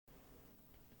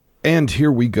And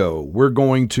here we go. We're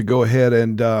going to go ahead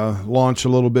and launch a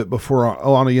little bit before our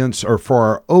audience, or for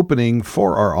our opening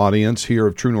for our audience here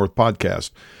of True North Podcast.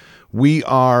 We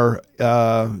are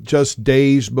just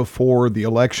days before the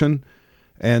election.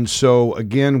 And so,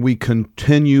 again, we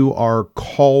continue our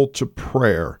call to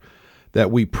prayer, that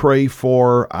we pray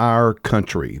for our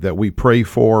country, that we pray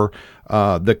for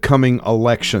the coming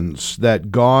elections, that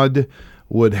God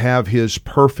would have his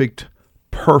perfect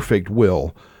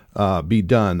will be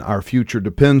done. Our future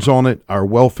depends on it. Our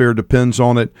welfare depends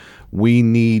on it. We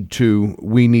need to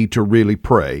really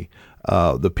pray.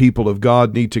 The people of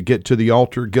God need to get to the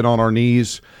altar, get on our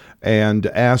knees, and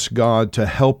ask God to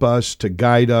help us, to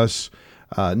guide us.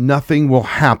 Nothing will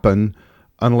happen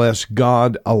unless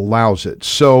God allows it.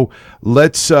 So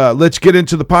let's get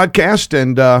into the podcast,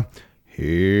 and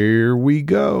here we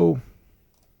go.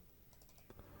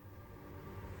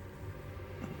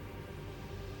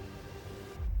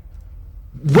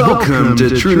 Welcome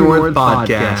to True North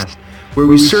Podcast, where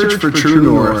we search for True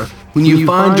North. When you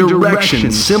find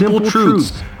direction, simple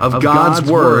truths of God's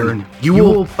Word, you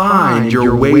will find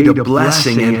your way to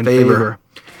blessing and favor.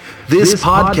 This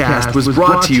podcast was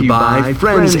brought to you by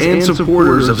friends and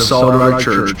supporters of Solid Rock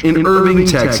Church in Irving,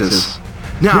 Texas.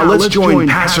 Now let's join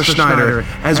Pastor Snyder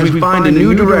as we find a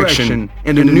new direction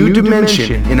and a new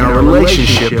dimension in our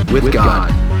relationship with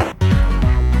God.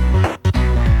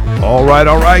 All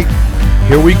right.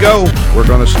 Here we go. We're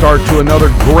going to start to another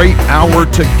great hour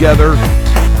together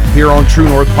here on True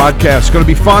North Podcast. It's going to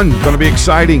be fun. It's going to be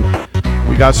exciting.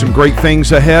 We got some great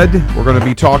things ahead. We're going to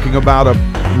be talking about a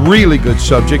really good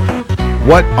subject.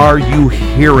 What are you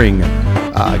hearing?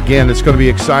 Again, it's going to be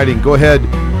exciting. Go ahead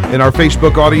in our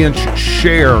Facebook audience,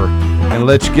 share, and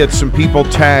let's get some people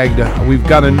tagged. We've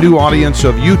got a new audience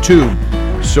of YouTube.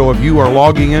 So if you are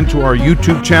logging into our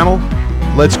YouTube channel,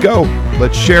 let's go.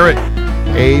 Let's share it.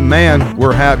 Amen.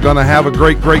 We're going to have a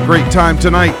great time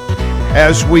tonight.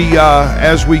 As we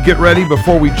get ready,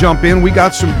 before we jump in, we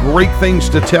got some great things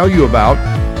to tell you about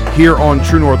here on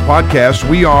True North Podcast.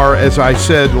 We are, as I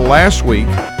said last week,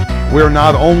 we're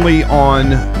not only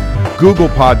on Google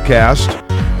Podcast.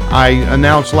 I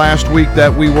announced last week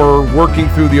that we were working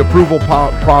through the approval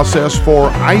process for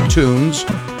iTunes.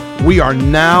 We are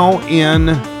now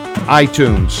in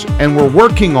iTunes, and we're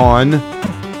working on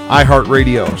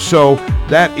iHeartRadio. So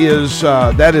that is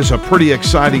a pretty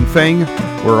exciting thing.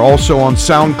 We're also on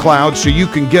SoundCloud, so you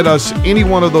can get us any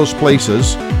one of those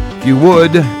places. If you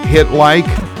would, hit like,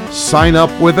 sign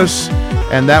up with us,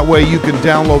 and that way you can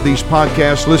download these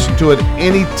podcasts, listen to it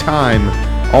anytime.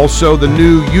 Also, the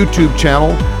new YouTube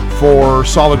channel for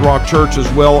Solid Rock Church, as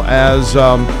well as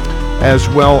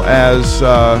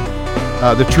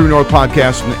the True North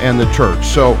Podcast and the church.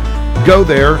 So go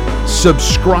there,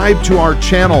 subscribe to our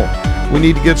channel. We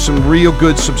need to get some real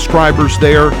good subscribers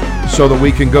there so that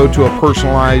we can go to a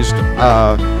personalized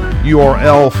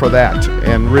URL for that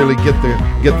and really get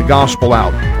the gospel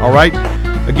out. All right?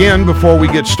 Again, before we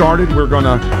get started, we're going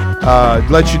to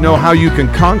let you know how you can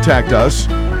contact us.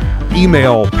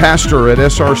 Email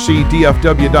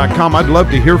pastor@srcdfw.com. I'd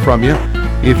love to hear from you.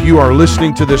 If you are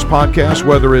listening to this podcast,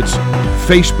 whether it's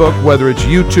Facebook, whether it's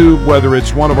YouTube, whether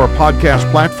it's one of our podcast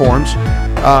platforms,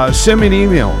 send me an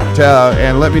email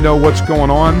and let me know what's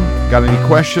going on. Got any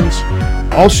questions?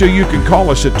 Also, you can call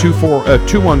us at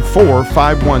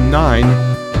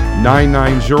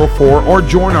 214-519-9904 or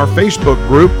join our Facebook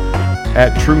group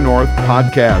at True North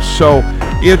Podcast. So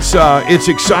it's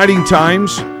exciting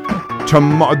times.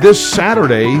 This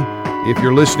Saturday, if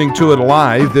you're listening to it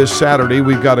live, this Saturday,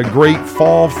 we've got a great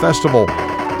fall festival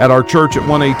at our church at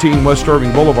 118 West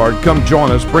Irving Boulevard. Come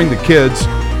join us. Bring the kids.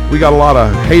 We got a lot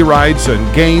of hay rides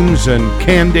and games and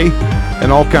candy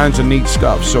and all kinds of neat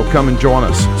stuff. So come and join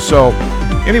us. So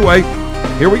anyway,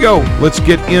 here we go. Let's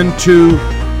get into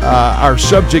our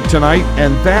subject tonight,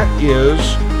 and that is,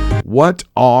 what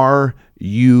are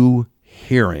you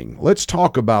hearing? Let's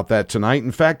talk about that tonight.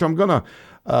 In fact, I'm going to,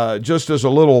 just as a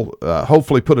little,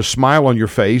 hopefully put a smile on your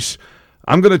face,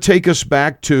 I'm going to take us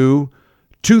back to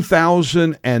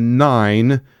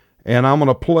 2009, and I'm going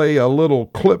to play a little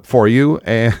clip for you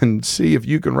and see if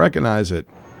you can recognize it.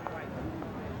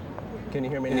 Can you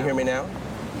hear me now? Can you hear me now?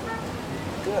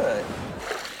 Good.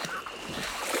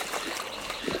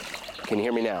 Can you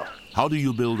hear me now? How do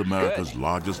you build America's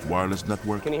largest wireless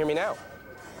network? Can you hear me now?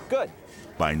 Good.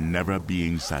 By never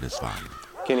being satisfied.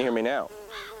 Can you hear me now?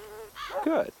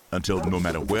 Good. Until no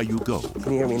matter where you go.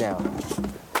 Can you hear me now?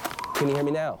 Can you hear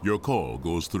me now? Your call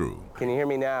goes through. Can you hear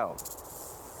me now?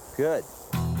 Good.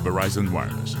 Verizon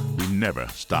Wireless. We never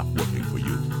stop working for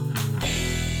you.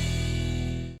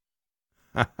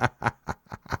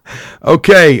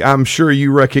 Okay, I'm sure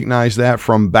you recognize that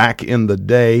from back in the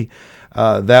day.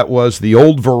 That was the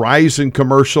old Verizon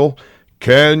commercial.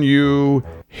 Can you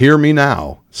hear me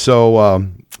now?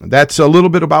 So that's a little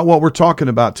bit about what we're talking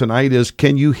about tonight is,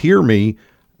 can you hear me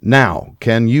now?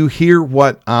 Can you hear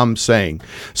what I'm saying?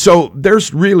 So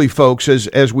there's really, folks,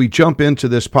 as we jump into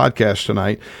this podcast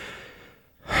tonight,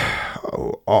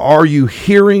 are you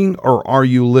hearing or are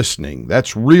you listening?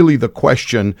 That's really the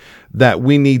question that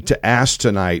we need to ask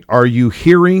tonight. Are you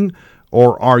hearing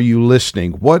or are you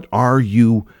listening? What are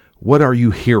you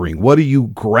hearing? What are you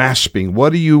grasping?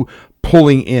 What are you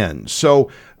pulling in? So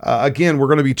again, we're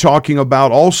going to be talking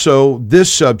about also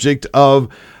this subject of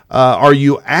are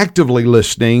you actively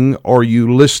listening or are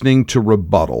you listening to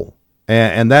rebuttal?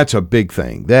 And that's a big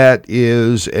thing. That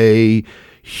is a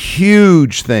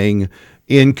huge thing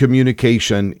in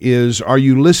communication is, are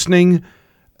you listening,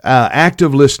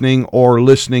 active listening, or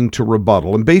listening to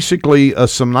rebuttal? And basically a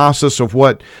synopsis of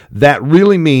what that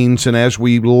really means, and as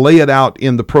we lay it out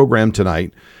in the program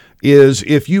tonight, is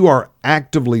if you are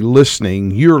actively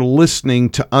listening, you're listening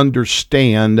to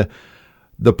understand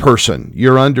the person.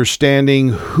 You're understanding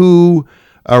who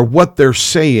or what they're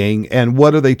saying and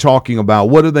what are they talking about,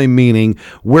 what are they meaning,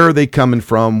 where are they coming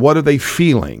from, what are they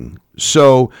feeling.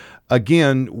 So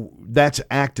again, that's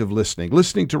active listening.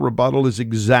 Listening to rebuttal is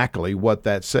exactly what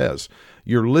that says.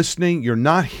 You're listening, you're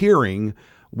not hearing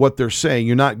what they're saying,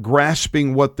 you're not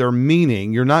grasping what they're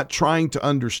meaning, you're not trying to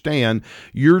understand,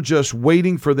 you're just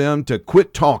waiting for them to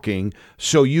quit talking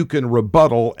so you can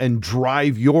rebuttal and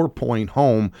drive your point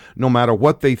home, no matter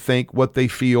what they think, what they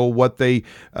feel, what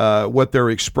they're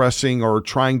expressing, or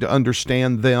trying to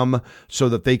understand them so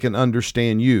that they can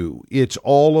understand you. It's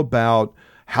all about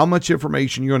how much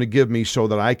information you're going to give me so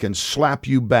that I can slap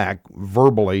you back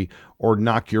verbally or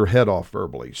knock your head off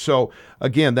verbally. So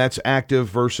again, that's active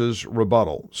versus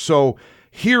rebuttal. So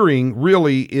hearing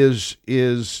really is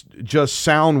just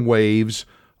sound waves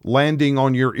landing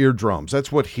on your eardrums.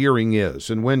 That's what hearing is.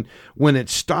 And when it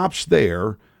stops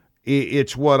there,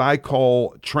 it's what I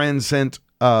call transient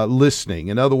listening.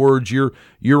 In other words,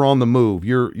 you're on the move.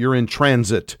 You're in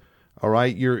transit. All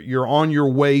right, you're on your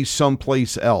way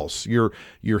someplace else.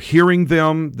 You're hearing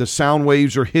them. The sound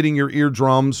waves are hitting your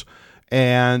eardrums,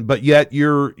 but yet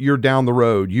you're down the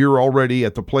road. You're already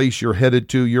at the place you're headed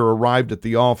to. You're arrived at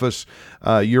the office.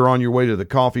 You're on your way to the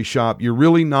coffee shop. You're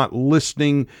really not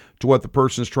listening to what the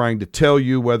person's trying to tell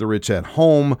you, whether it's at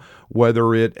home,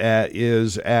 whether it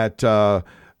is at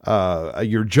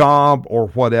your job or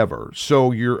whatever.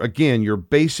 So you're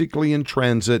basically in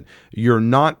transit. You're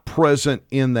not present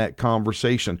in that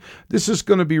conversation. This is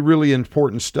going to be really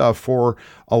important stuff for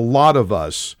a lot of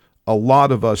us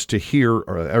to hear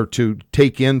or to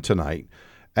take in tonight.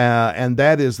 And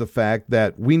that is the fact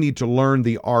that we need to learn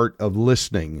the art of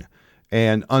listening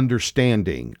and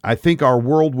understanding. I think our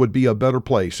world would be a better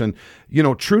place. And,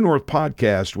 True North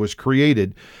Podcast was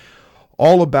created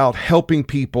all about helping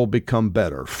people become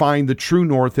better, find the true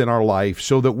north in our life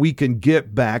so that we can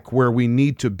get back where we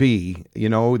need to be.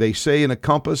 They say in a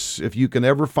compass, if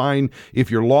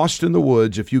you're lost in the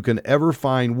woods, if you can ever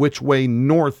find which way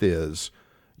north is,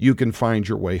 you can find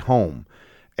your way home.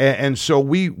 And so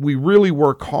we really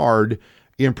work hard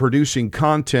in producing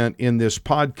content in this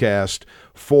podcast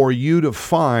for you to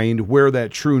find where that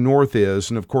true north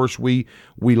is. And of course, we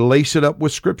lace it up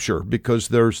with Scripture, because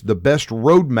there's the best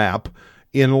roadmap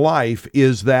in life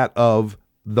is that of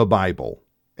the Bible.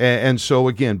 And so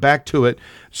again, back to it.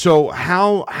 So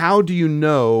how do you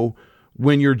know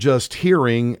when you're just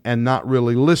hearing and not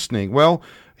really listening? Well,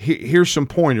 here's some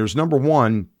pointers. Number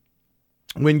one,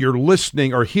 when you're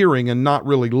listening or hearing and not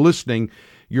really listening,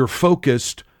 your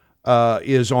focus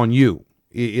is on you.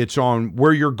 It's on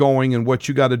where you're going and what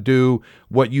you got to do,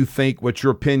 what you think, what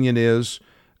your opinion is.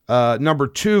 Number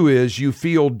two is you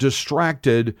feel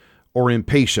distracted or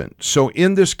impatient. So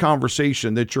in this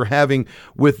conversation that you're having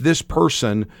with this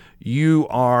person, you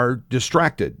are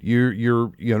distracted.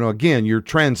 You're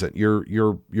transit.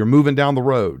 You're moving down the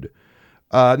road.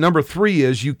 Number three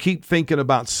is you keep thinking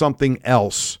about something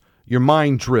else. Your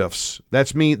mind drifts.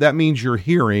 That means you're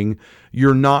hearing.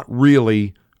 You're not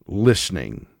really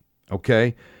listening.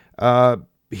 Okay.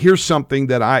 Here's something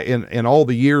that I, in all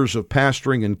the years of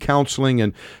pastoring and counseling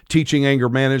and teaching anger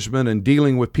management and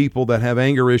dealing with people that have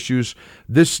anger issues,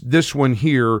 this one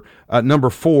here, number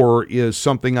 4, is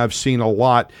something I've seen a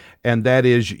lot, and that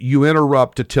is you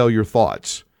interrupt to tell your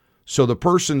thoughts. So the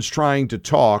person's trying to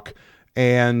talk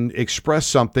and express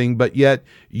something, but yet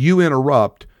you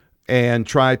interrupt and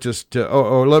try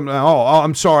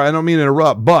I'm sorry, I don't mean to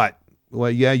interrupt, but, well,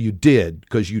 yeah, you did,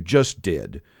 because you just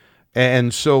did.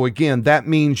 And so again, that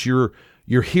means you're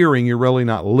You're hearing, you're really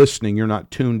not listening, you're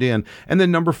not tuned in. And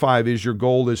then number 5 is your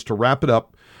goal is to wrap it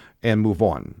up and move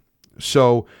on.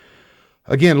 So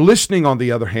again, listening on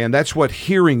the other hand, that's what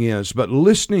hearing is, but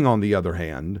listening on the other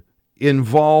hand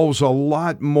involves a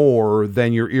lot more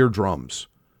than your eardrums.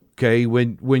 Okay,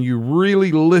 when you're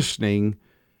really listening,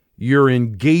 you're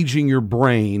engaging your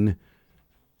brain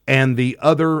and the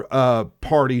other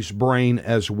party's brain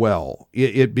as well.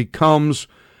 It becomes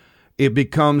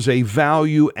a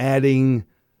value-adding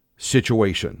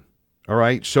situation. All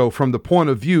right. So from the point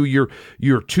of view,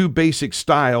 your 2 basic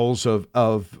styles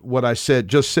of what I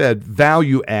just said,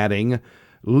 value-adding,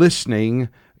 listening.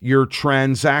 You're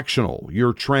transactional.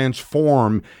 You're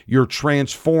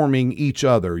transforming each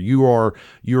other. You're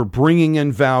bringing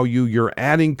in value. You're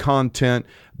adding content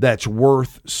that's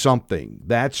worth something.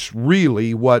 That's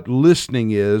really what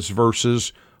listening is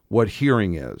versus what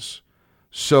hearing is.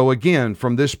 So again,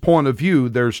 from this point of view,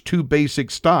 there's 2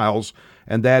 basic styles,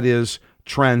 and that is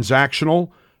transactional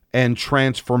and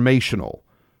transformational.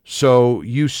 So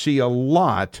you see a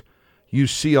lot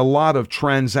of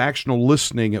transactional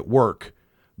listening at work,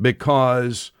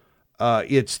 because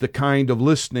it's the kind of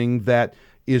listening that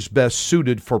is best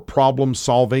suited for problem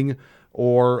solving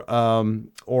or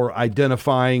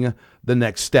identifying the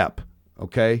next step.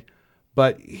 Okay,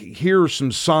 but here are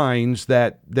some signs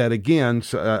that again,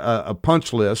 a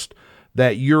punch list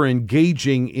that you're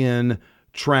engaging in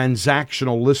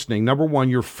transactional listening. Number 1,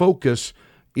 your focus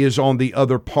is on the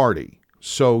other party.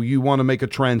 So you want to make a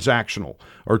transaction.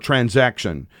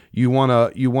 You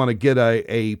want to get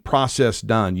a process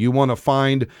done. You want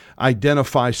to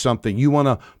identify something. You want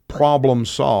to problem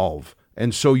solve.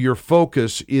 And so your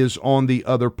focus is on the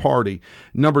other party.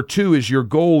 Number 2 is your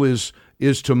goal is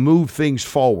to move things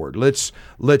forward. Let's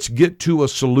get to a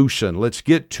solution. Let's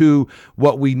get to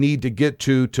what we need to get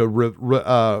to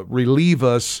relieve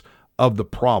us of the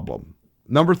problem.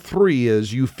 Number 3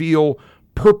 is you feel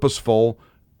purposeful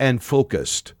and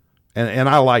focused. And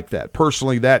I like that.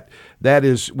 Personally, that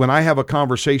is when I have a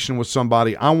conversation with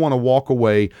somebody, I want to walk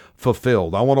away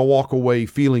fulfilled. I want to walk away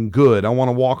feeling good. I want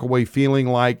to walk away feeling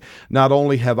like not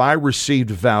only have I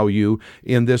received value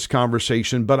in this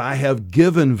conversation, but I have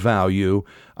given value.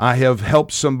 I have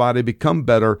helped somebody become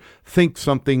better, think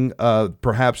something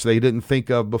perhaps they didn't think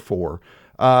of before.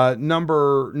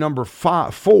 Number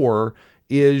 4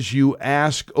 is you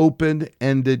ask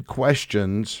open-ended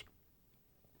questions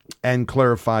and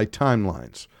clarify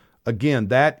timelines. Again,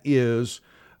 that is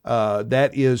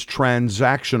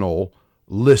transactional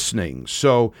listening.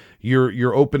 So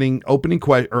you're opening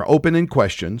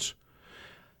questions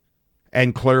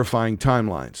and clarifying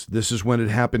timelines. This is when it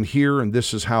happened here, and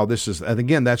this is how this is. And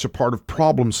again, that's a part of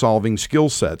problem-solving skill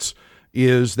sets,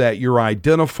 is that you're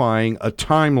identifying a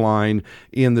timeline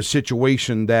in the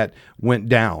situation that went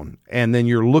down, and then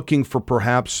you're looking for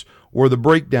perhaps where the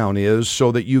breakdown is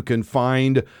so that you can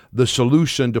find the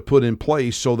solution to put in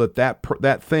place so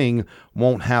that thing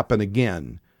won't happen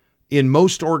again. In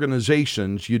most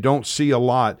organizations, you don't see a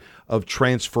lot of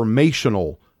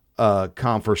transformational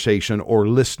conversation or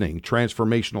listening,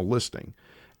 transformational listening.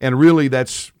 And really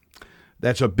that's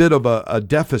a bit of a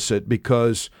deficit,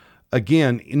 because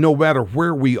again, no matter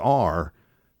where we are,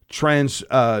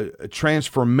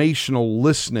 transformational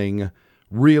listening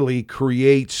really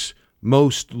creates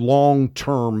most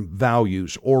long-term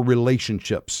values or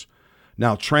relationships.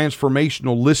 Now,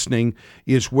 transformational listening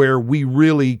is where we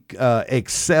really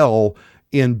excel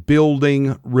in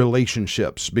building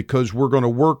relationships, because we're going to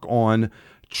work on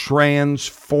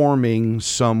transforming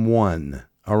someone.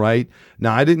 All right.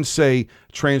 Now, I didn't say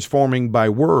transforming by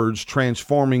words,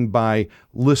 transforming by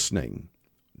listening.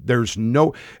 Let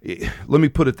me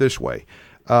put it this way.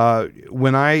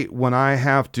 When I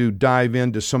have to dive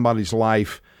into somebody's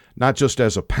life, not just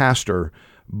as a pastor,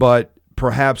 but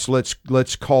perhaps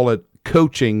let's call it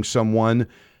coaching someone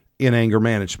in anger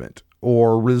management,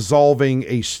 or resolving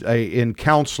in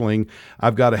counseling,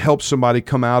 I've got to help somebody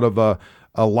come out of a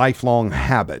lifelong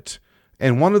habit.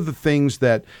 And one of the things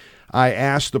that I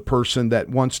ask the person that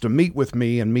wants to meet with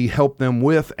me and me help them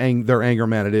with their anger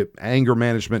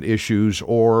management issues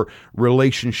or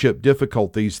relationship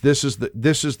difficulties, this is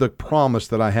the promise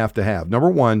that I have to have. Number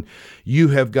 1, you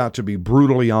have got to be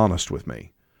brutally honest with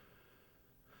me.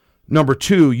 Number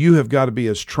 2, you have got to be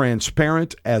as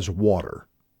transparent as water.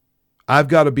 I've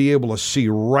got to be able to see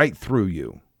right through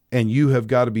you, and you have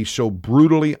got to be so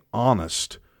brutally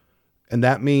honest. And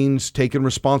that means taking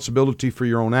responsibility for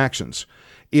your own actions.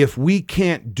 If we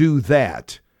can't do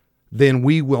that, then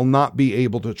we will not be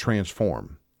able to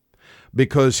transform.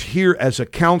 Because here, as a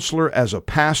counselor, as a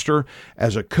pastor,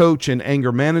 as a coach in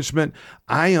anger management,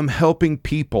 I am helping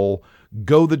people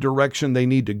go the direction they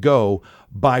need to go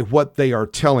by what they are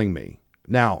telling me.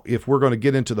 Now, if we're going to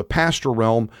get into the pastor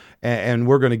realm and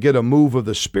we're going to get a move of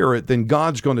the Spirit, then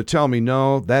God's going to tell me,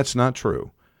 no, that's not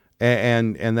true.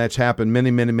 And that's happened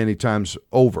many, many, many times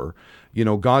over. You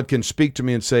know, God can speak to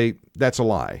me and say, that's a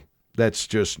lie. That's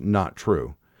just not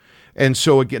true. And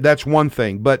so again, that's one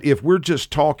thing. But if we're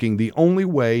just talking, the only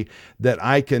way that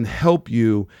I can help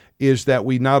you is that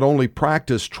we not only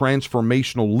practice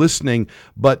transformational listening,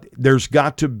 but there's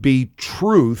got to be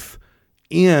truth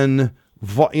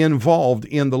involved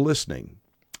in the listening.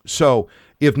 So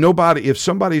if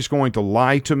somebody's going to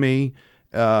lie to me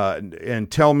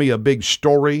and tell me a big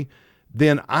story,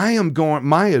 then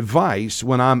my advice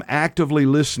when I'm actively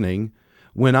listening,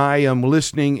 when I am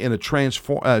listening in a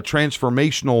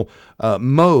transformational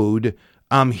mode,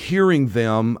 I'm hearing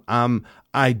them, I'm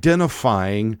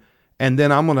identifying, and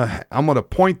then I'm gonna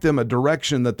point them a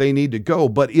direction that they need to go.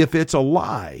 But if it's a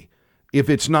lie, if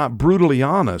it's not brutally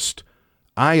honest,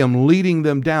 I am leading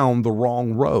them down the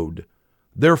wrong road.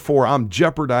 Therefore, I'm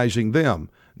jeopardizing them.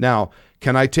 Now,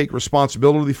 can I take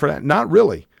responsibility for that? Not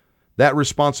really. That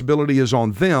responsibility is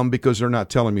on them because they're not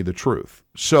telling me the truth.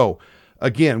 So,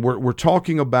 again, we're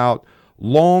talking about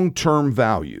long-term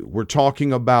value. We're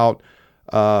talking about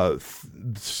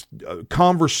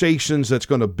conversations that's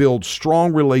going to build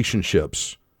strong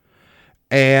relationships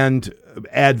and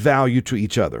add value to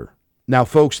each other. Now,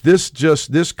 folks,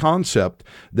 this concept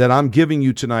that I'm giving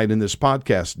you tonight in this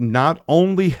podcast not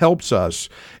only helps us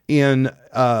in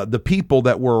the people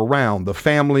that we're around, the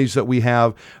families that we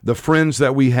have, the friends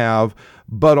that we have,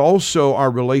 but also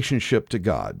our relationship to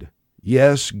God.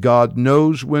 Yes, God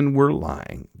knows when we're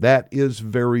lying. That is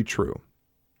very true.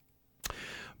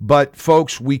 But,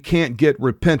 folks, we can't get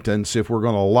repentance if we're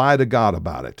going to lie to God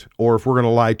about it or if we're going to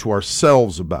lie to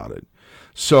ourselves about it.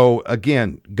 So,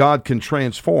 again, God can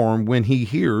transform when he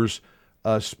hears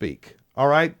us speak. All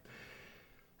right?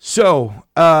 So,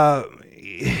 here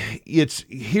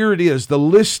it is. The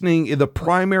listening, the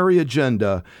primary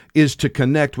agenda is to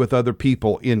connect with other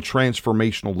people in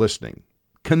transformational listening.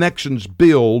 Connections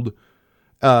builds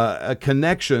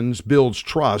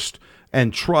trust,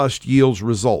 and trust yields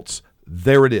results.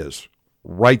 There it is,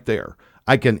 right there.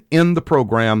 I can end the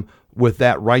program with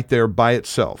that right there by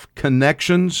itself.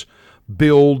 Connections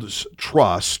builds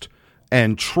trust,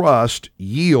 and trust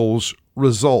yields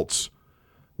results.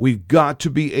 We've got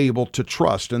to be able to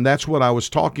trust. And that's what I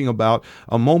was talking about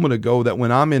a moment ago, that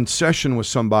when I'm in session with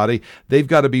somebody, they've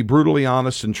got to be brutally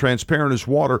honest and transparent as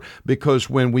water, because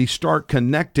when we start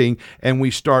connecting and we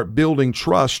start building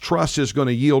trust is going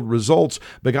to yield results.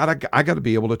 But I got to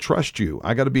be able to trust you.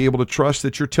 I got to be able to trust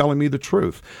that you're telling me the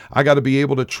truth. I got to be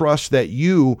able to trust that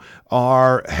you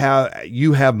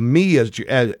have me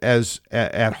as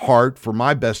at heart for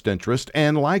my best interest,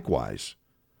 and likewise.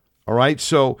 All right,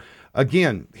 so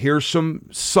again, here's some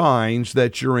signs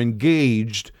that you're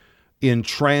engaged in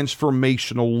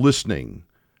transformational listening.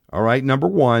 All right, number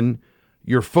one,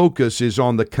 your focus is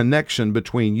on the connection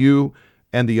between you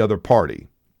and the other party.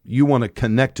 You want to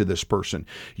connect to this person.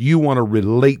 You want to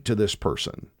relate to this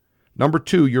person. Number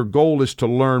two, your goal is to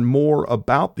learn more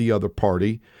about the other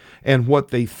party and what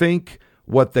they think,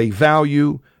 what they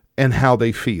value, and how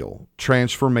they feel.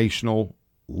 Transformational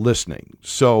listening.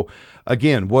 So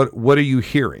again, what are you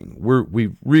hearing?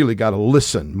 We've really got to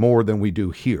listen more than we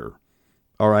do hear.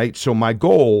 All right. So my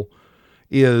goal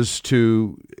is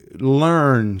to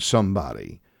learn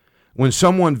somebody. When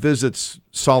someone visits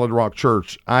Solid Rock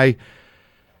Church, I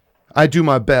do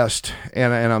my best,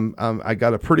 and I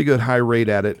got a pretty good high rate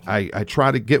at it. I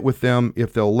try to get with them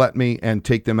if they'll let me and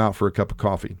take them out for a cup of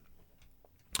coffee.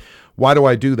 Why do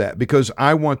I do that? Because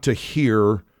I want to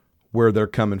hear where they're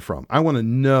coming from. I want to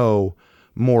know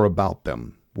more about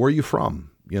them. Where are you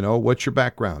from? You know, what's your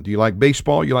background? Do you like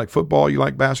baseball? You like football? You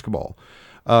like basketball?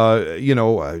 How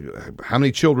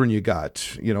many children you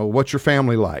got? You know, what's your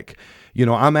family like? You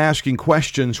know, I'm asking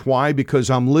questions. Why? Because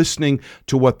I'm listening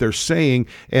to what they're saying.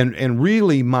 And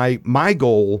really my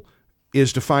goal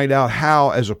is to find out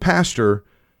how, as a pastor,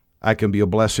 I can be a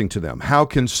blessing to them. How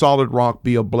can Solid Rock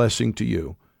be a blessing to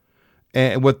you?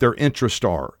 And what their interests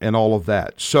are and all of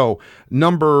that. So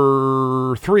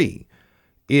number three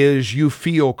is you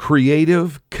feel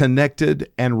creative, connected,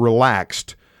 and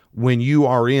relaxed when you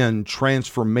are in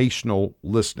transformational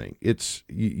listening.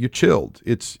 You're chilled.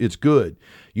 It's good.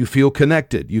 You feel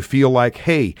connected. You feel like,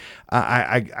 hey,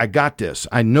 I got this.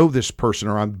 I know this person,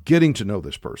 or I'm getting to know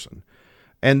this person.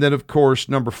 And then, of course,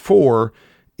 number four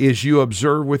is you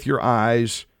observe with your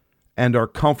eyes and are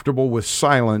comfortable with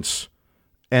silence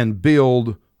and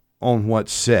build on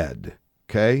what's said.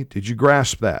 Okay? Did you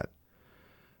grasp that?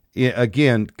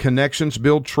 Again, connections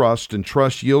build trust, and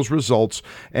trust yields results.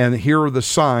 And here are the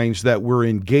signs that we're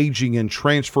engaging in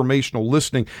transformational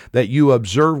listening that you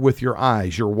observe with your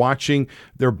eyes. You're watching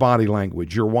their body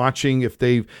language. You're watching if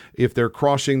they're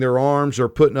crossing their arms or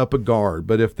putting up a guard.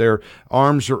 But if their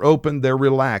arms are open, they're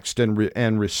relaxed and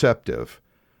receptive.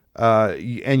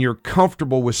 And you're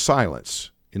comfortable with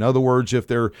silence. In other words, if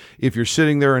you're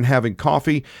sitting there and having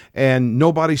coffee and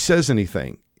nobody says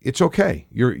anything, it's okay.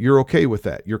 You're okay with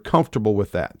that. You're comfortable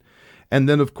with that. And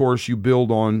then, of course, you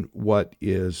build on what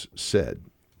is said.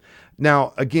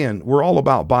 Now, again, we're all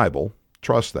about Bible.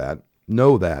 Trust that,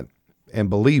 know that, and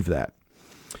believe that.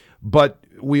 But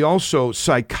we also,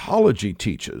 psychology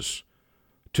teaches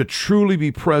to truly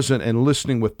be present and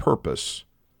listening with purpose.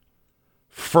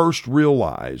 First,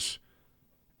 realize,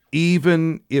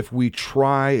 even if we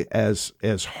try as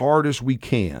hard as we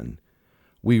can,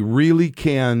 we really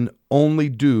can only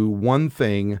do one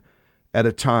thing at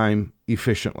a time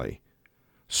efficiently.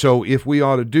 So if we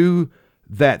ought to do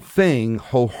that thing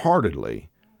wholeheartedly,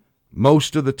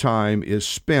 most of the time is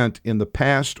spent in the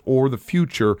past or the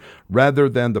future rather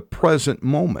than the present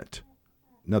moment.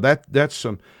 Now that's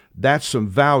some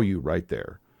value right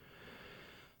there.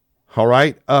 All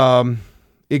right.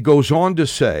 It goes on to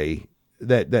say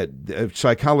that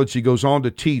psychology goes on to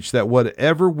teach that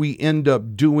whatever we end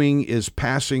up doing is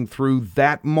passing through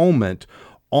that moment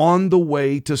on the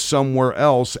way to somewhere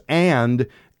else, and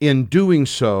in doing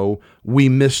so, we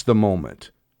miss the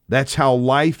moment. That's how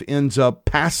life ends up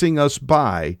passing us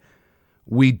by.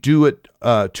 We do it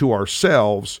to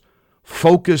ourselves,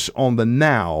 focus on the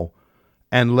now,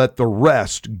 and let the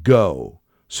rest go.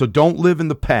 So don't live in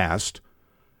the past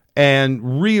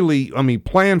and really,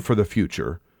 plan for the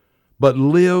future, but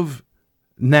live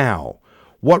now.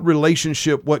 What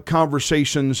relationship, what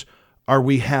conversations are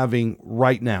we having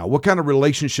right now? What kind of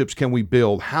relationships can we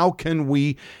build? How can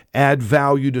we add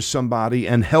value to somebody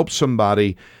and help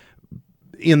somebody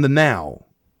in the now?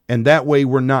 And that way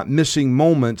we're not missing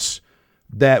moments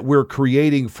that we're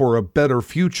creating for a better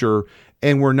future,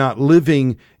 and we're not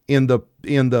living in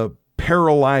the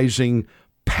paralyzing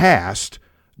past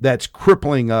that's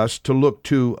crippling us to look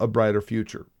to a brighter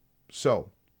future. So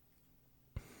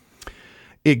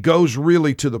it goes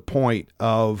really to the point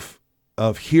of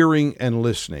hearing and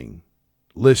listening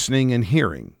and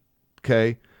hearing,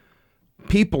 okay?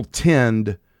 People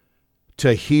tend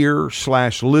to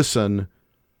hear/listen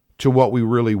to what we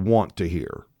really want to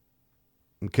hear,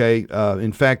 okay?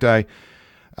 In fact, I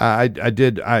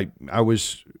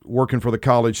was working for the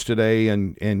college today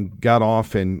and got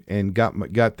off and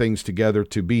got things together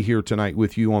to be here tonight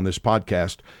with you on this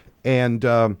podcast, and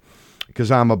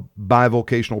because I'm a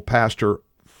bivocational pastor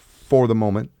for the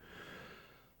moment.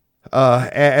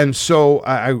 And so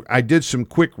I did some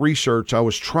quick research. I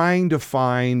was trying to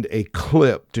find a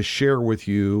clip to share with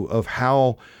you of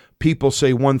how people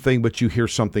say one thing, but you hear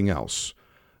something else.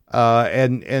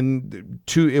 It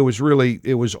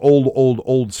was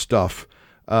old stuff.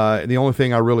 The only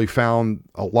thing I really found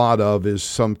a lot of is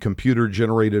some computer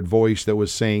generated voice that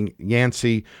was saying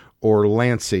Yancey or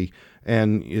Lancey,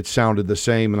 and it sounded the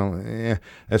same, and I'm like,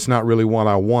 that's not really what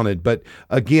I wanted. But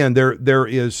again, there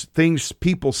is things,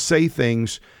 people say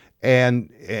things,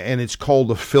 and it's called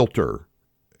a filter.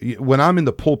 When I'm in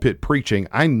the pulpit preaching,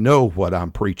 I know what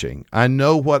I'm preaching. I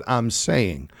know what I'm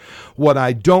saying. What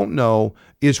I don't know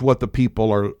is what the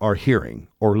people are hearing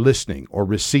or listening or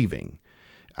receiving.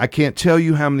 I can't tell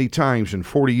you how many times in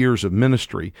 40 years of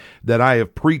ministry that I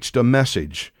have preached a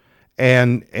message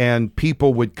and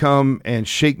people would come and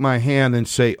shake my hand and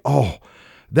say, "Oh,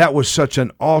 that was such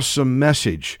an awesome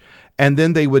message." And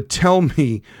then they would tell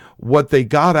me what they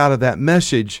got out of that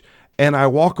message, and I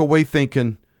walk away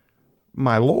thinking,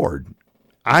 my Lord,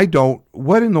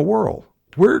 what in the world?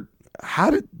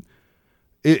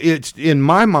 It's in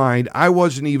my mind, I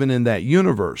wasn't even in that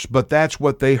universe, but that's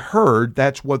what they heard,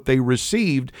 that's what they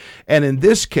received. And in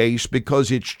this case,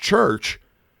 because it's church,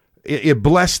 it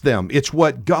blessed them. It's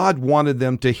what God wanted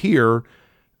them to hear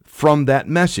from that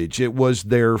message. It was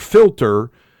their filter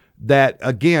that,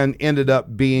 again, ended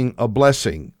up being a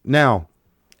blessing. Now,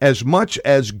 as much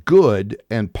as good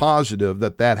and positive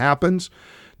that happens,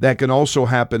 that can also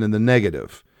happen in the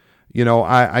negative. You know,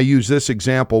 I use this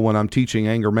example when I'm teaching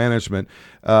anger management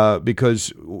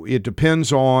because it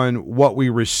depends on what we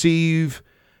receive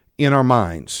in our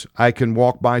minds. I can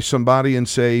walk by somebody and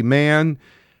say, "Man,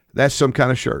 that's some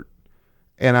kind of shirt."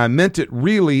 And I meant it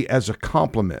really as a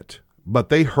compliment, but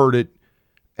they heard it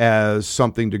as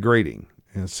something degrading.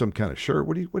 And some kind of shirt?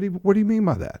 What do you mean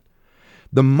by that?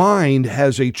 The mind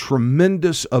has a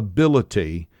tremendous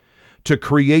ability to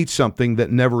create something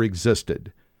that never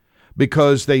existed.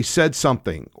 because they said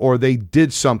something or they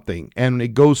did something, and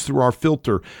it goes through our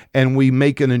filter, and we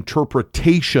make an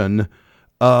interpretation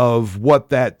of what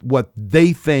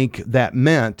they think that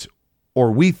meant,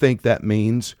 or we think that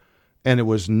means, and it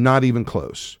was not even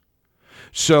close.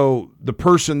 So the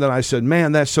person that I said,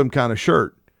 man, that's some kind of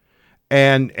shirt,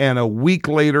 and a week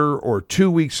later or 2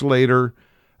 weeks later,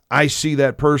 I see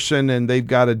that person and they've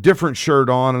got a different shirt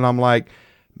on, and I'm like,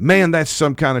 man, that's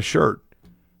some kind of shirt.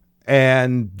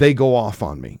 And they go off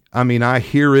on me. I mean, I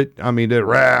hear it. I mean,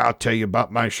 I'll tell you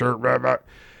about my shirt. Rah, rah.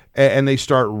 And they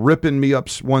start ripping me up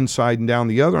one side and down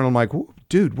the other. And I'm like,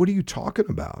 dude, what are you talking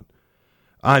about?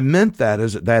 I meant that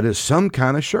is some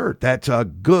kind of shirt. That's a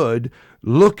good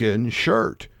looking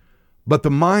shirt. But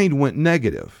the mind went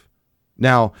negative.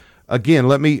 Now, again,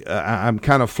 I'm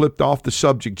kind of flipped off the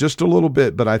subject just a little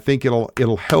bit, but I think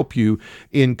it'll help you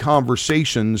in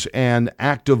conversations and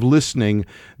active listening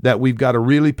that we've got to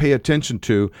really pay attention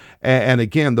to. And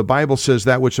again, the Bible says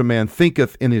that which a man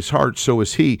thinketh in his heart, so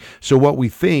is he. So what we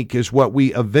think is what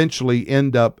we eventually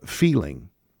end up feeling.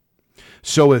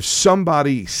 So if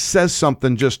somebody says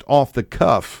something just off the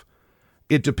cuff,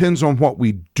 it depends on what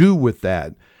we do with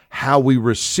that, how we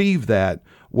receive that,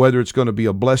 whether it's going to be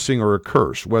a blessing or a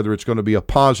curse, whether it's going to be a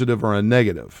positive or a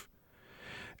negative.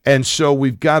 And so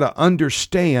we've got to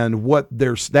understand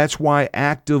that's why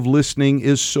active listening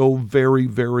is so very,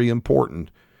 very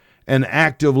important. And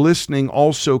active listening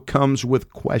also comes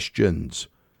with questions.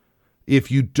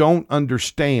 If you don't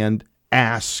understand,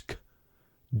 ask.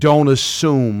 Don't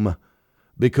assume,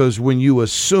 because when you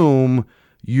assume,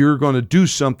 you're going to do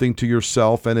something to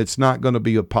yourself and it's not going to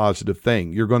be a positive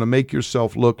thing. You're going to make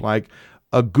yourself look like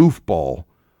a goofball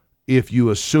if you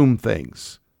assume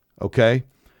things, okay?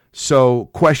 So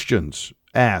questions,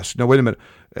 ask. Now, wait a minute.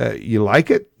 You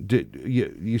like it?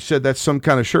 You said that's some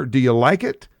kind of shirt. Do you like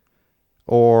it?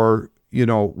 Or,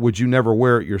 would you never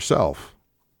wear it yourself?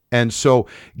 And so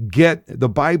the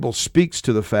Bible speaks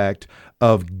to the fact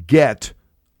of get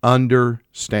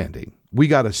understanding. We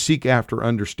got to seek after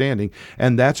understanding,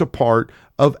 and that's a part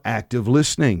of active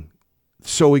listening.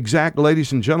 So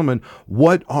ladies and gentlemen,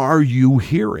 what are you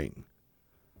hearing?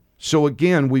 So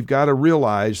again, we've got to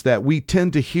realize that we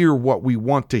tend to hear what we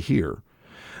want to hear,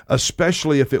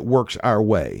 especially if it works our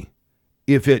way.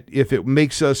 If it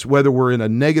makes us, whether we're in a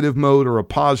negative mode or a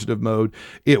positive mode,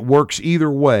 it works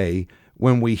either way.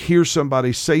 When we hear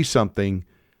somebody say something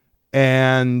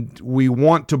and we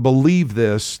want to believe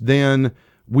this, then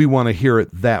we want to hear it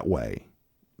that way.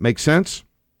 Make sense?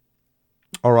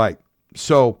 All right.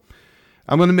 So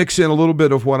I'm going to mix in a little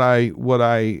bit of what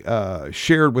I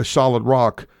shared with Solid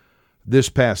Rock this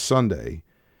past Sunday.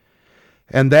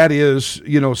 And that is,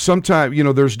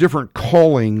 sometimes, there's different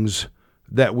callings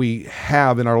that we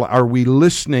have in our life. Are we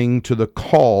listening to the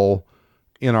call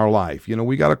in our life?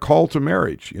 We got a call to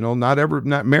marriage.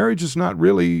 Marriage is not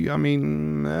really,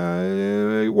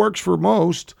 it works for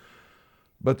most,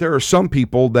 but there are some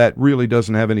people that really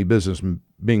doesn't have any business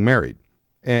being married.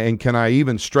 And can I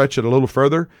even stretch it a little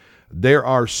further? There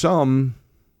are some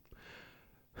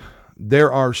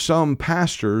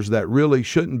pastors that really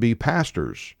shouldn't be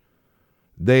pastors.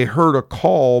 They heard a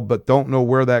call, but don't know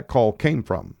where that call came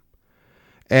from.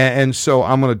 And so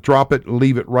I'm going to drop it and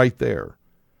leave it right there.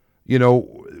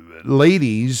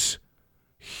 Ladies,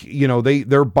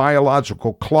 their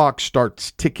biological clock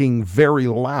starts ticking very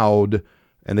loud,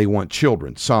 and they want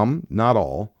children. Some, not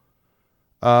all.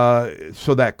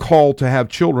 So that call to have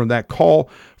children, that call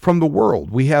from the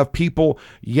world. We have people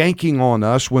yanking on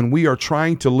us when we are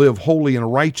trying to live holy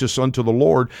and righteous unto the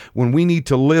Lord, when we need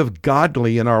to live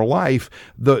godly in our life.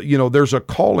 There's a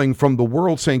calling from the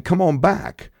world saying, come on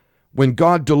back. When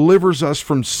God delivers us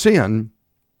from sin,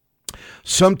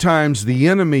 sometimes the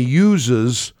enemy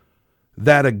uses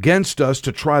that against us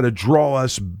to try to draw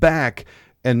us back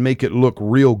and make it look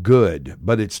real good,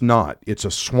 but it's not. It's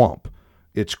a swamp.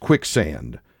 It's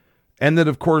quicksand. And then,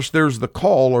 of course, there's the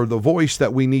call or the voice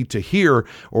that we need to hear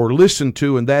or listen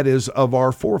to, and that is of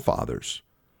our forefathers.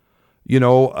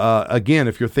 Again,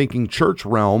 if you're thinking church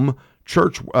realm,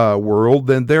 church world,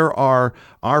 then there are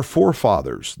our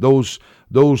forefathers, those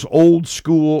old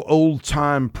school, old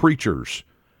time preachers,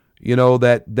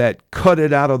 that cut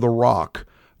it out of the rock,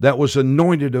 that was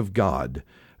anointed of God,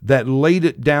 that laid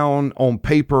it down on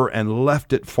paper and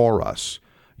left it for us.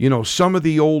 Some of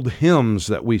the old hymns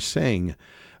that we sing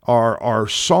are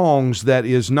songs that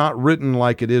is not written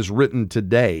like it is written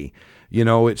today.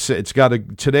 It's got a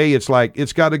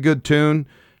good tune.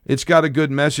 It's got a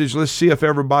good message. Let's see if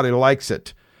everybody likes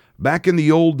it. Back in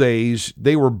the old days,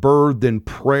 they were birthed in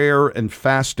prayer and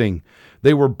fasting.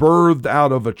 They were birthed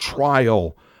out of a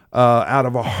trial, out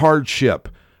of a hardship.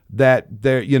 that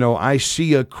there, I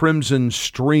see a crimson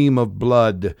stream of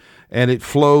blood and it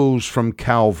flows from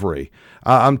Calvary.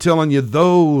 I'm telling you,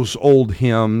 those old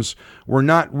hymns were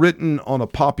not written on a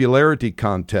popularity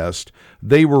contest.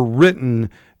 They were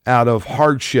written out of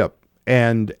hardship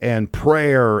and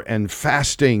prayer and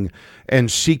fasting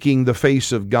and seeking the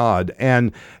face of God.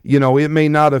 And, it may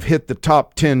not have hit the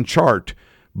top 10 chart,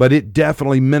 but it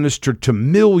definitely ministered to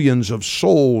millions of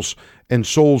souls, and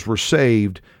souls were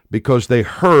saved because they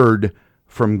heard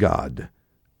from God.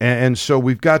 And so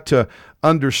we've got to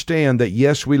understand that,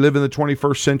 yes, we live in the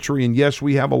 21st century, and yes,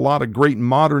 we have a lot of great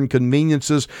modern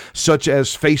conveniences such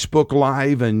as Facebook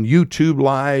Live and YouTube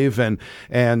Live and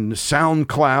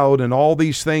SoundCloud and all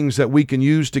these things that we can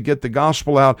use to get the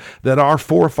gospel out that our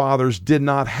forefathers did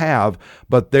not have.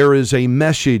 But there is a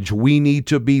message we need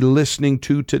to be listening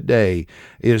to today,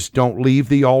 is don't leave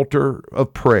the altar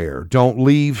of prayer. Don't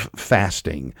leave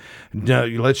fasting.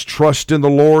 Let's trust in the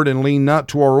Lord and lean not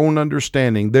to our own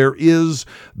understanding. There is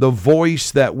the voice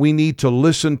that we need to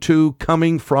listen to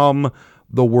coming from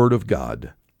the Word of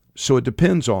God. So it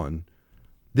depends on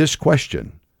this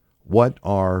question: what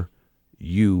are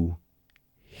you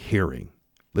hearing?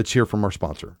 Let's hear from our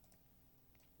sponsor.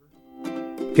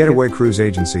 Getaway Cruise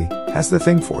Agency has the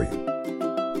thing for you.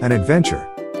 An adventure.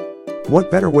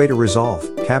 What better way to resolve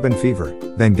cabin fever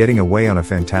than getting away on a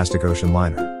fantastic ocean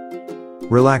liner?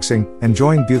 Relaxing,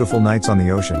 enjoying beautiful nights on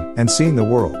the ocean, and seeing the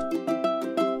world.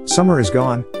 Summer is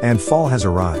gone, and fall has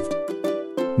arrived.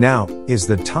 Now is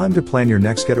the time to plan your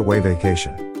next getaway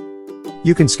vacation.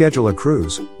 You can schedule a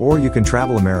cruise, or you can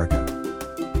travel America.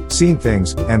 Seeing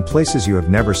things and places you have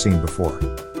never seen before.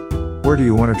 Where do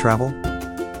you want to travel?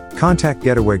 Contact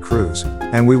Getaway Cruise,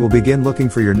 and we will begin looking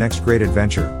for your next great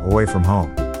adventure away from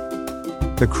home.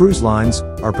 The cruise lines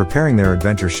are preparing their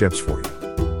adventure ships for you.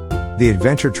 The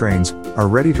adventure trains are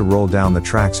ready to roll down the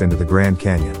tracks into the Grand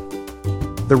Canyon.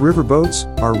 The river boats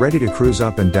are ready to cruise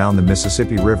up and down the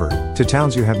Mississippi River to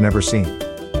towns you have never seen.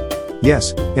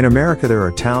 Yes, in America there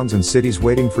are towns and cities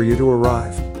waiting for you to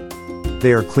arrive.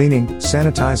 They are cleaning,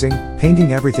 sanitizing,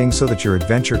 painting everything so that your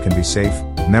adventure can be safe,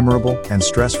 memorable, and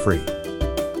stress-free.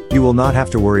 You will not have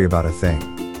to worry about a thing.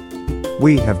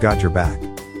 We have got your back.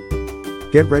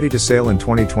 Get ready to sail in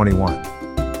 2021.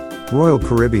 Royal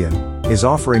Caribbean is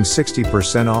offering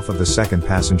 60% off of the second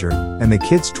passenger, and the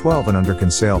kids 12 and under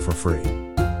can sail for free.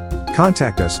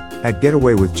 Contact us at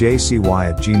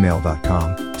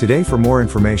getawaywithjcy@gmail.com today for more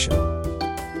information.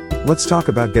 Let's talk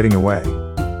about getting away.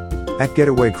 At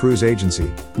Getaway Cruise Agency,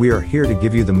 we are here to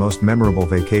give you the most memorable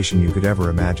vacation you could ever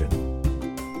imagine.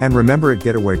 And remember, at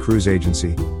Getaway Cruise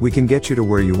Agency, we can get you to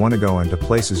where you want to go and to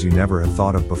places you never have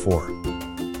thought of before.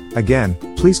 Again,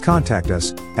 please contact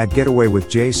us at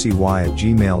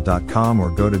getawaywithjcy@gmail.com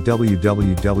or go to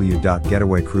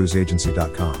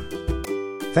www.getawaycruiseagency.com.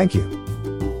 Thank you.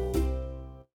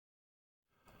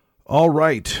 All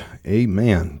right.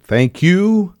 Amen. Thank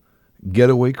you,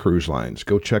 Getaway Cruise Lines.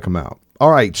 Go check them out.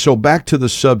 All right. So back to the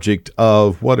subject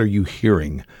of what are you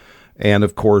hearing? And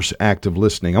of course, active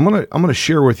listening. I'm going to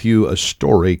share with you a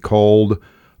story called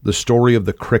The Story of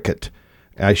the Cricket.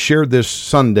 I shared this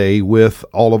Sunday with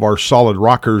all of our solid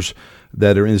rockers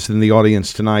that are in the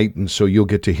audience tonight, and so you'll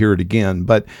get to hear it again.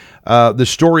 But the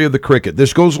story of the cricket.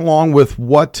 This goes along with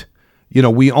what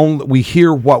we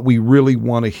hear what we really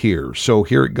want to hear. So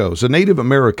here it goes. A Native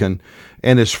American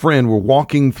and his friend were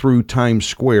walking through Times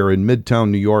Square in Midtown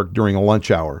New York during a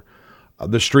lunch hour.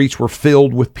 The streets were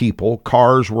filled with people.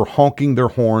 Cars were honking their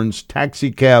horns. Taxi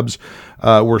cabs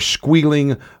were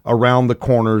squealing around the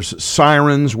corners.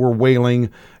 Sirens were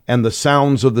wailing, and the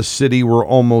sounds of the city were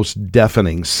almost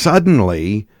deafening.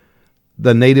 Suddenly,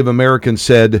 the Native American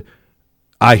said,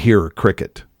 "I hear a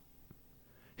cricket."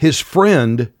 His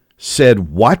friend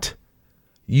said, "What?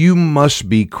 You must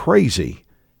be crazy.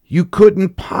 You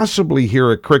couldn't possibly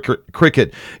hear a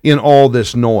cricket in all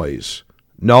this noise."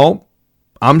 "No,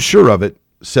 I'm sure of it,"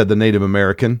 said the Native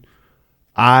American.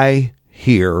 "I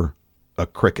hear a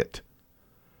cricket."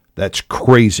 "That's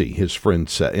crazy," his friend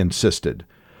insisted.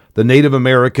 The Native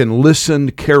American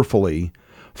listened carefully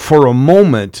for a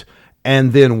moment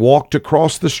and then walked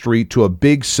across the street to a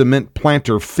big cement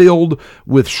planter filled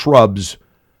with shrubs.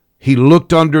 He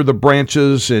looked under the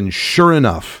branches, and sure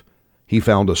enough, he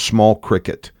found a small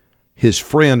cricket. His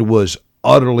friend was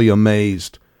utterly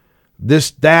amazed.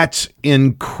 "That's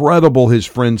incredible," his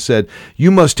friend said.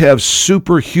 "You must have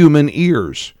superhuman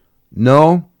ears."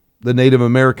 "No," the Native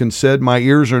American said, "my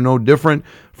ears are no different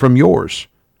from yours.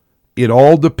 It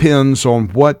all depends on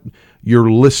what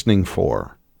you're listening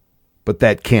for." "But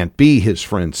that can't be," his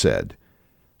friend said.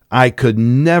 "I could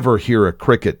never hear a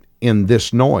cricket in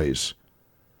this noise."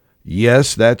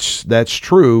 Yes, that's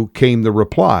true, came the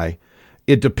reply.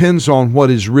 It depends on what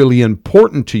is really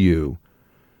important to you.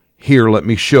 Here, let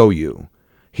me show you.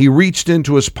 He reached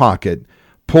into his pocket,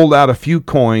 pulled out a few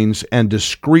coins, and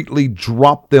discreetly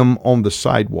dropped them on the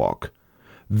sidewalk.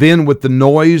 Then, with the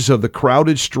noise of the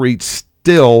crowded streets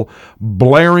still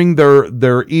blaring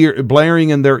blaring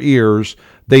in their ears,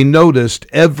 they noticed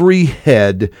every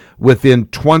head within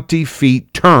 20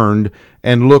 feet turned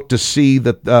and looked to see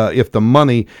that if the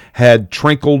money had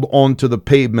trickled onto the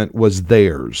pavement was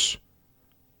theirs.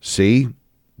 See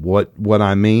what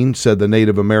I mean, said the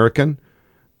Native American.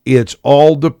 It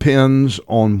all depends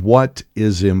on what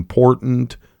is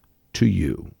important to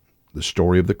you. The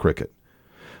story of the cricket.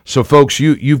 So, folks,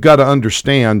 you've got to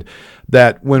understand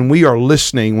that when we are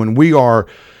listening, when we are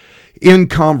in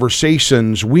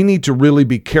conversations, we need to really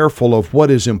be careful of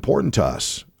what is important to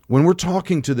us. When we're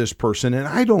talking to this person,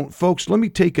 and folks, let me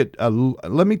take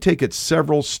it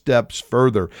several steps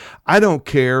further. I don't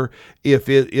care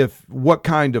if what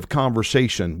kind of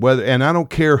conversation, and I don't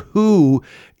care who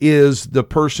is the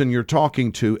person you're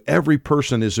talking to. Every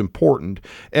person is important.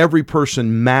 Every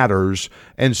person matters.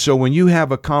 And so when you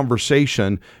have a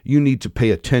conversation, you need to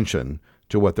pay attention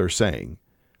to what they're saying.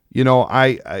 You know,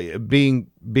 I being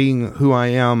who I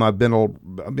am, I've been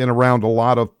around a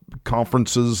lot of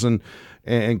conferences and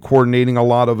coordinating a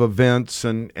lot of events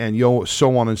and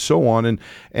so on and so on.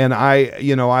 And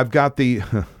I've got the,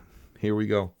 here we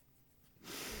go.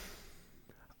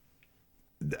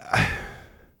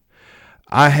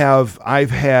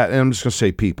 I've had, and I'm just going to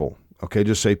say people, okay,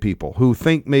 just say people who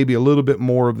think maybe a little bit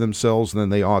more of themselves than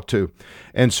they ought to.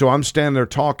 And so I'm standing there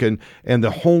talking, and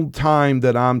the whole time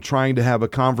that I'm trying to have a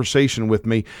conversation with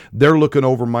me, they're looking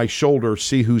over my shoulder,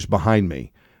 see who's behind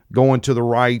me, going to the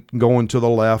right, going to the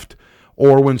left.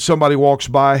 Or when somebody walks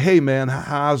by, hey man,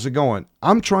 how's it going?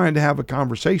 I'm trying to have a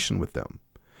conversation with them.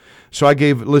 So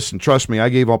trust me, I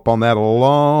gave up on that a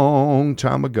long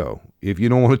time ago. If you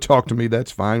don't want to talk to me,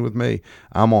 that's fine with me.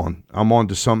 I'm on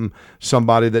to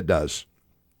somebody that does.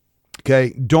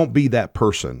 Okay? Don't be that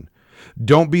person.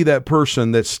 Don't be that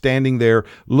person that's standing there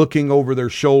looking over their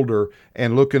shoulder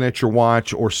and looking at your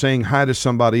watch or saying hi to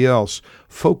somebody else.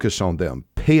 Focus on them.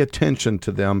 Pay attention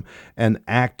to them and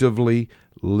actively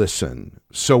listen.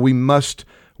 So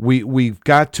we've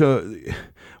got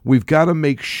to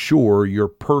make sure your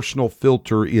personal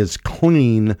filter is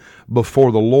clean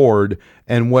before the Lord,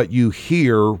 and what you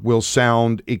hear will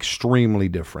sound extremely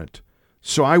different.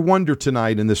 So I wonder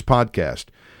tonight in this podcast,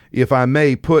 if I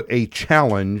may put a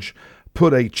challenge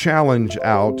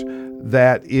out,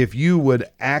 that if you would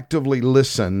actively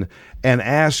listen and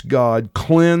ask God,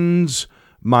 cleanse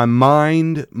my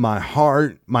mind, my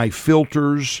heart, my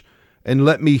filters, and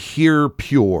let me hear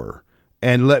pure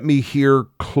and let me hear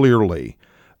clearly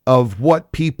of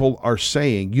what people are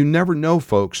saying. You never know,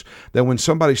 folks, that when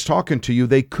somebody's talking to you,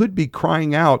 they could be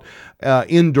crying out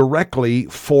indirectly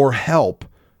for help.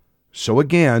 So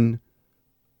again,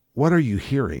 what are you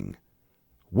hearing?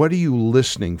 What are you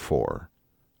listening for?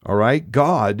 All right?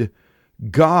 God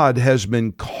has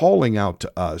been calling out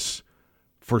to us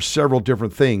for several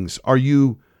different things. Are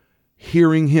you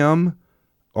hearing him,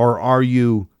 or are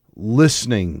you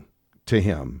listening to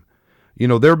him? You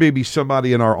know, there may be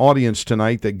somebody in our audience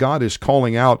tonight that God is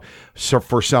calling out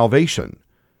for salvation.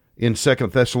 In 2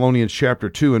 Thessalonians chapter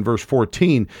 2 and verse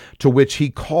 14, to which he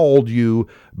called you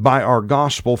by our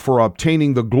gospel for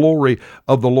obtaining the glory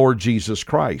of the Lord Jesus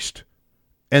Christ.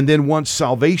 And then once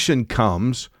salvation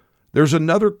comes, there's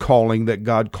another calling that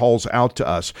God calls out to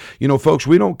us. You know, folks,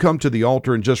 we don't come to the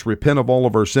altar and just repent of all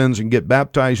of our sins and get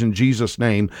baptized in Jesus'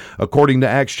 name, according to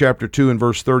Acts chapter 2 and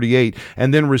verse 38,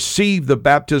 and then receive the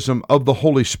baptism of the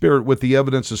Holy Spirit with the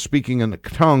evidence of speaking in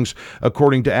tongues,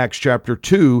 according to Acts chapter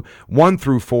 2, 1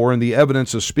 through 4, and the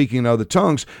evidence of speaking in other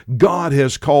tongues. God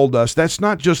has called us. That's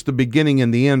not just the beginning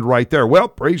and the end right there. Well,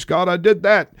 praise God, I did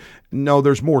that. No,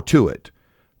 there's more to it.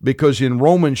 Because in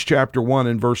Romans chapter 1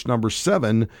 and verse number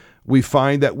 7, we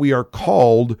find that we are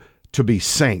called to be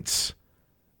saints.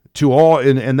 To all,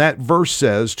 and that verse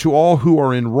says, to all who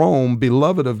are in Rome,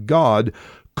 beloved of God,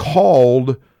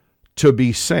 called to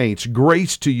be saints.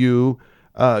 Grace to you,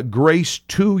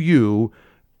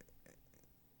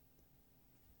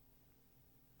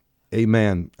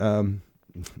 Amen.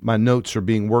 My notes are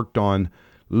being worked on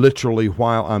literally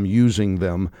while I'm using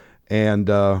them, and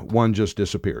one just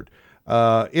disappeared.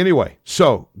 Anyway,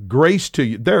 so grace to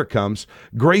you. There it comes.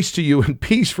 Grace to you and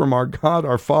peace from our God,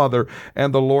 our Father,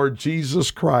 and the Lord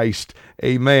Jesus Christ.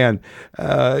 Amen.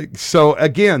 So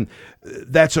again,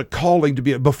 that's a calling to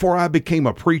be. Before I became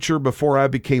a preacher, before I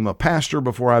became a pastor,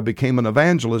 before I became an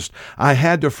evangelist, I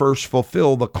had to first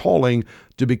fulfill the calling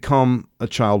to become a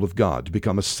child of God, to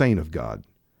become a saint of God.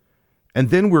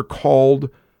 And then we're called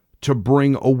to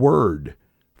bring a word.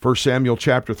 1 Samuel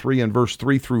chapter 3 and verse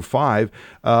 3 through 5,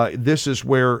 this is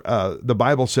where the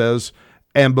Bible says,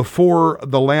 "And before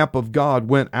the lamp of God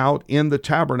went out in the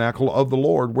tabernacle of the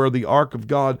Lord, where the ark of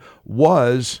God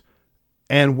was,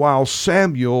 and while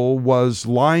Samuel was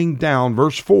lying down,"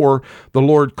 verse 4, "the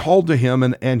Lord called to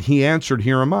him, and he answered,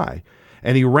 Here am I.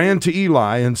 And he ran to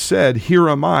Eli and said, Here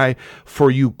am I,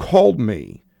 for you called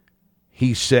me.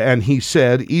 He said,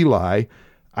 Eli,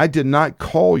 I did not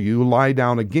call you, lie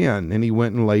down again. And he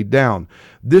went and laid down."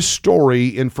 This story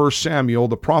in 1 Samuel,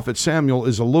 the prophet Samuel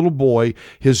is a little boy.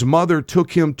 His mother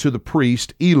took him to the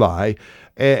priest, Eli,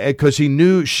 because she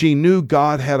knew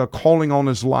God had a calling on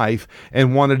his life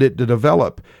and wanted it to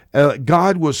develop.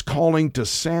 God was calling to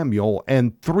Samuel,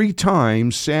 and 3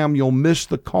 times Samuel missed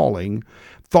the calling,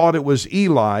 thought it was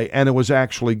Eli, and it was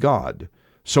actually God.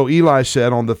 So Eli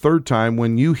said on the 3rd time,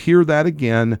 "When you hear that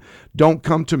again, don't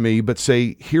come to me, but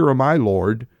say, Here am I,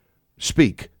 Lord.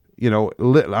 Speak.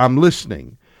 I'm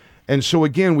listening." And so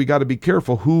again, we got to be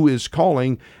careful who is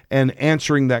calling and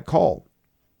answering that call.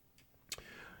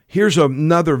 Here's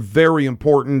another very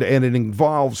important, and it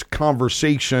involves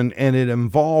conversation, and it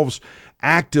involves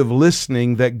active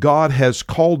listening that God has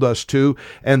called us to,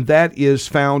 and that is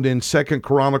found in 2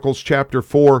 Chronicles chapter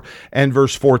 4 and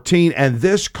verse 14. And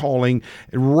this calling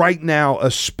right now,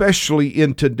 especially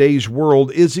in today's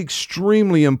world, is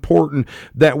extremely important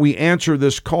that we answer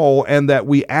this call and that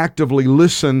we actively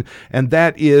listen. And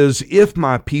that is, if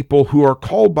my people who are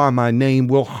called by my name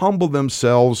will humble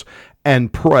themselves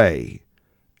and pray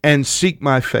and seek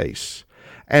my face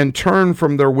and turn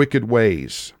from their wicked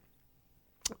ways,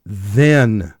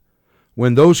 then,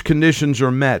 when those conditions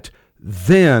are met,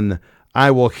 then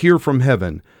I will hear from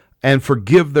heaven and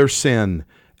forgive their sin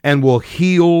and will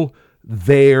heal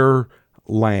their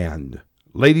land.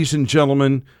 Ladies and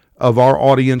gentlemen of our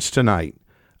audience tonight,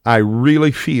 I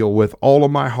really feel with all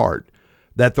of my heart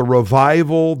that the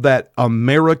revival that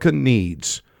America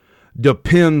needs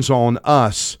depends on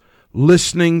us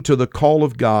listening to the call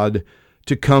of God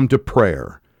to come to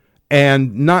prayer,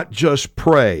 and not just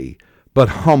pray, but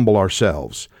humble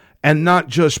ourselves. And not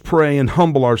just pray and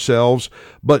humble ourselves,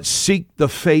 but seek the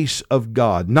face of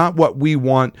God. Not what we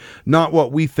want, not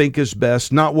what we think is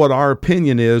best, not what our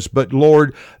opinion is, but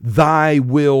Lord, thy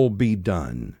will be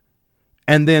done.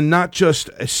 And then not just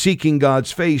seeking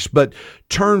God's face, but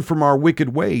turn from our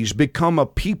wicked ways, become a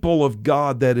people of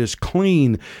God that is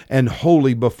clean and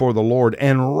holy before the Lord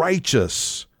and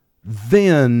righteous.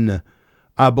 Then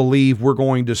I believe we're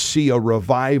going to see a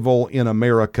revival in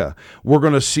America. We're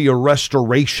going to see a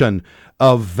restoration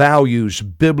of values,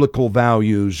 biblical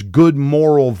values, good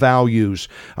moral values.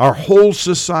 Our whole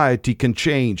society can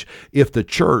change if the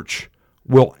church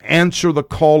will answer the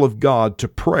call of God to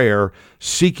prayer,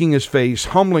 seeking his face,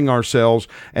 humbling ourselves,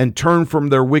 and turn from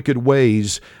their wicked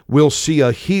ways. We'll see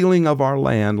a healing of our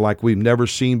land like we've never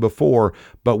seen before,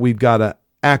 but we've got to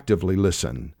actively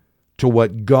listen to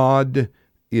what God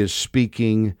is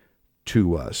speaking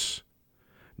to us.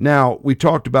 Now, we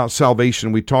talked about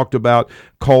salvation. We talked about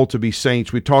call to be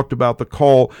saints. We talked about the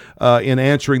call in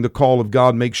answering the call of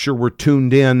God. Make sure we're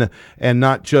tuned in and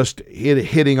not just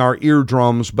hitting our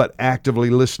eardrums, but actively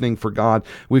listening for God.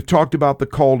 We've talked about the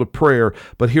call to prayer,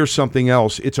 but here's something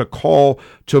else. It's a call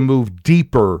to move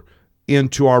deeper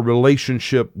into our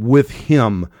relationship with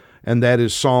Him, and that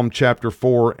is Psalm chapter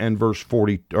 4 and verse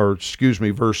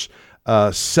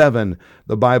 7.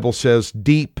 The Bible says,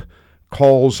 "Deep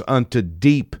calls unto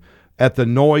deep at the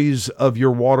noise of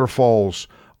your waterfalls.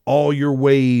 All your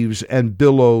waves and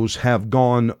billows have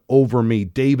gone over me."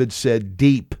 David said,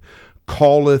 "Deep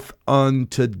calleth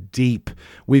unto deep."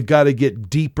 We've got to get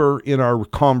deeper in our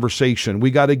conversation.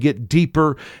 We got to get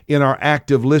deeper in our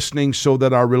active listening so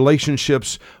that our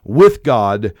relationships with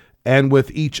God and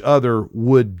with each other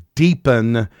would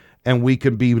deepen, and we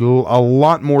can be a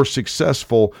lot more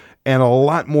successful and a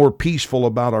lot more peaceful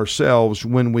about ourselves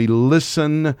when we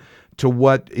listen to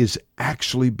what is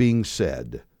actually being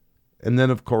said. And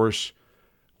then, of course,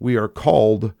 we are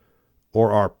called,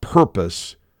 or our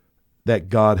purpose that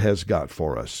God has got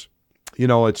for us.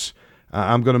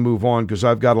 I'm going to move on because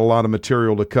I've got a lot of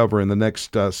material to cover in the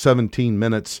next 17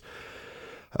 minutes.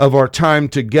 of our time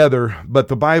together. But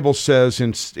the Bible says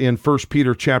in 1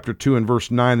 Peter chapter 2 and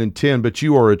verse 9 and 10, but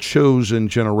you are a chosen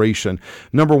generation.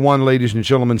 Number one, ladies and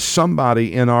gentlemen,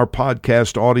 somebody in our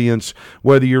podcast audience,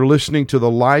 whether you're listening to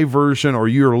the live version or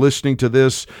you're listening to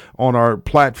this on our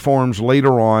platforms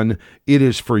later on, it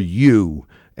is for you.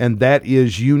 And that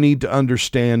is, you need to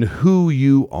understand who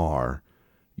you are.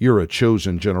 You're a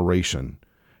chosen generation.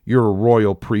 You're a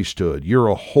royal priesthood. You're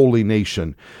a holy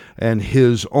nation and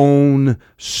his own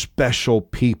special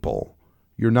people.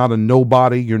 You're not a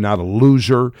nobody. You're not a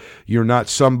loser. You're not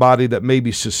somebody that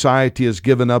maybe society has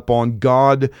given up on.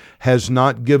 God has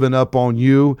not given up on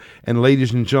you. And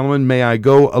ladies and gentlemen, may I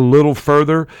go a little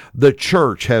further? The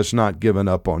church has not given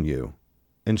up on you.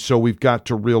 And so we've got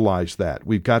to realize that.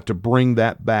 We've got to bring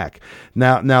that back.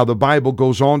 Now the Bible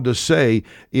goes on to say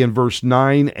in verse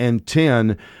 9 and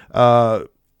 10,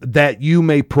 that you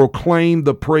may proclaim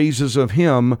the praises of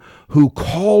him who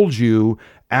called you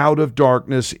out of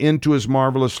darkness into his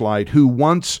marvelous light, who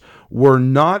once were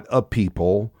not a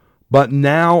people, but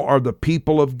now are the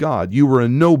people of God. You were a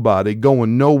nobody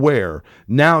going nowhere.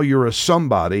 Now you're a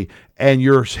somebody, and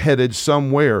you're headed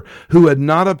somewhere, who had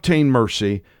not obtained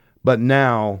mercy, but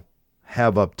now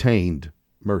have obtained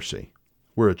mercy.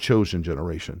 We're a chosen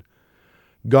generation.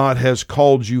 God has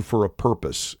called you for a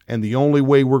purpose, and the only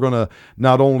way we're going to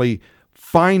not only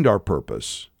find our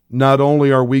purpose, not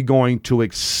only are we going to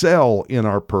excel in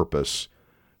our purpose,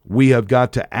 we have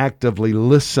got to actively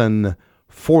listen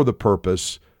for the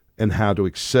purpose and how to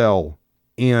excel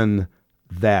in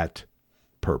that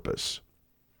purpose.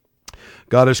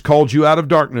 God has called you out of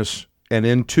darkness and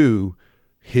into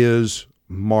his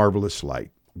marvelous light.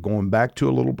 Going back to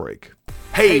a little break.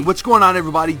 Hey, what's going on,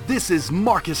 everybody? This is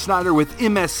Marcus Snyder with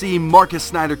MSC Marcus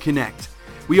Snyder Connect.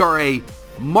 We are a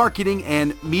marketing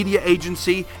and media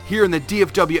agency here in the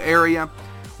DFW area.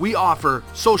 We offer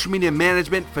social media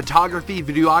management, photography,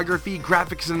 videography,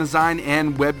 graphics and design,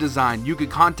 and web design. You can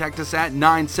contact us at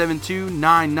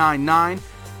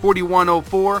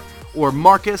 972-999-4104 or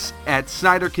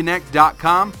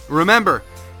marcus@snyderconnect.com. Remember,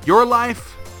 your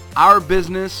life, our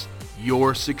business,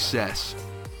 your success.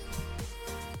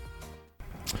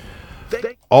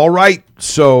 All right,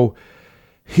 so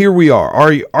here we are.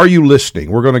 Are you listening?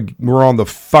 We're on the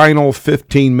final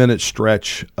 15-minute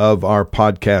stretch of our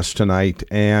podcast tonight,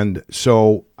 and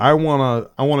so I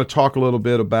want to talk a little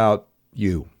bit about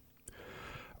you.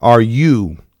 Are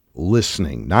you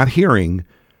listening? Not hearing,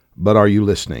 but are you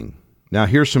listening? Now,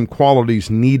 here's some qualities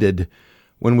needed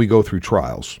when we go through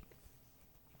trials.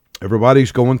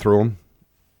 Everybody's going through them.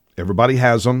 Everybody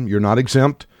has them. You're not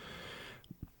exempt.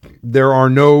 There are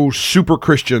no super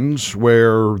Christians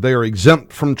where they are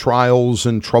exempt from trials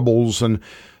and troubles, and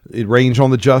it rains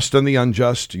on the just and the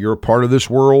unjust. You're a part of this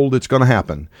world. It's going to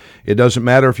happen. It doesn't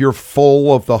matter if you're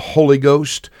full of the Holy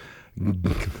Ghost.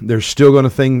 There's still going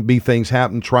to be things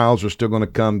happen. Trials are still going to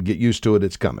come. Get used to it.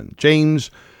 It's coming.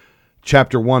 James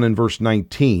chapter 1 and verse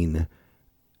 19,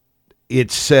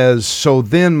 it says, "So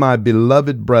then, my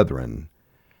beloved brethren,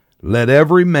 let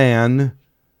every man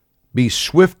be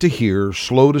swift to hear,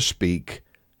 slow to speak,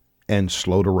 and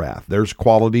slow to wrath." There's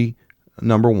quality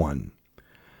number one.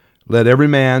 Let every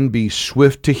man be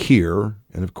swift to hear,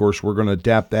 and of course we're going to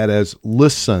adapt that as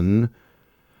listen,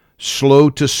 slow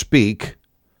to speak.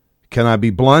 Can I be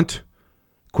blunt?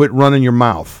 Quit running your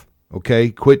mouth, okay?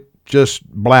 Quit just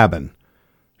blabbing.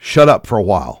 Shut up for a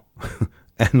while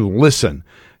and listen.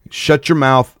 Shut your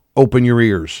mouth, open your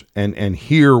ears, and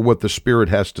hear what the Spirit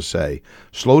has to say.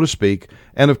 Slow to speak,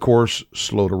 and of course,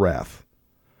 slow to wrath.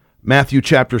 Matthew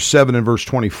chapter 7 and verse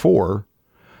 24,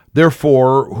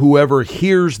 "Therefore, whoever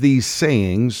hears these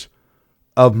sayings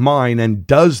of mine and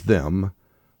does them,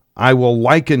 I will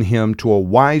liken him to a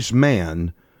wise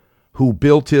man who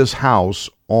built his house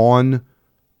on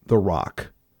the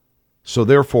rock." So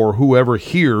therefore, whoever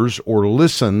hears or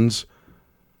listens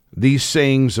these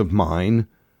sayings of mine,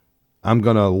 I'm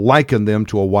going to liken them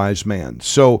to a wise man.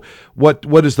 So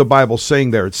what is the Bible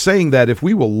saying there? It's saying that if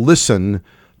we will listen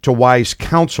to wise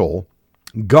counsel,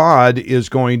 God is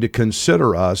going to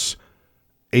consider us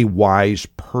a wise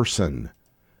person.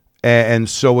 And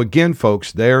so again,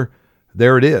 folks, there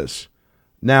it is.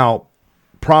 Now,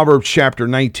 Proverbs chapter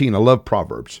 19, I love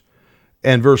Proverbs,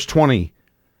 and verse 20,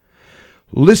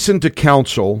 "Listen to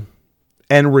counsel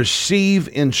and receive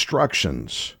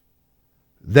instructions,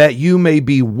 that you may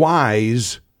be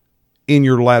wise in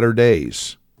your latter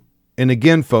days." And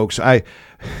again, folks,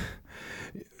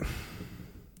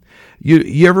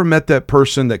 you ever met that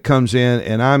person that comes in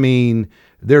and I mean,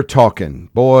 they're talking,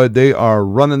 boy, they are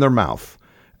running their mouth,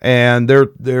 and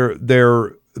they're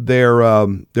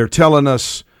telling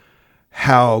us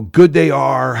how good they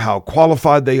are, how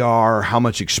qualified they are, how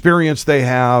much experience they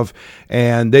have,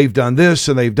 and they've done this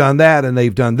and they've done that and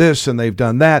they've done this and they've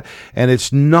done that, and it's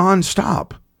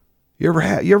nonstop. You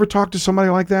ever talk to somebody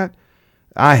like that?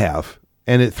 I have,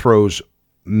 and it throws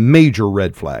major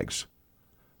red flags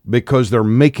because they're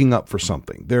making up for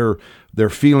something. They're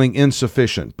feeling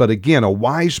insufficient. But again, a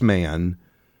wise man,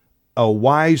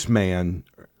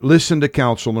 listen to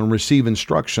counsel and receive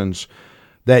instructions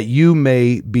that you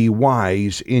may be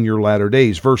wise in your latter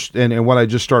days. And what I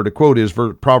just started to quote is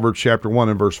Proverbs chapter 1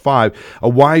 and verse 5. A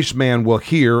wise man will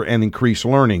hear and increase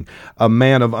learning. A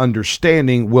man of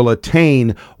understanding will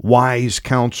attain wise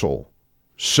counsel.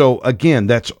 So again,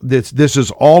 this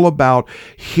is all about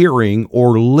hearing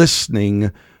or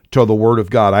listening to the Word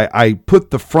of God. I put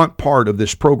the front part of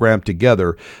this program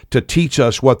together to teach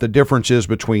us what the difference is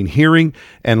between hearing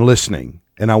and listening.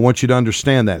 And I want you to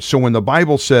understand that. So when the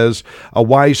Bible says a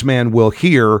wise man will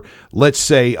hear, let's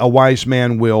say a wise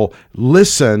man will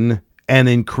listen and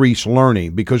increase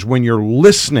learning. Because when you're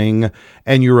listening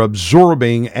and you're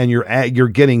absorbing and you're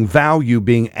getting value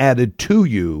being added to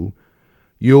you,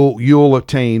 you'll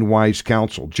attain wise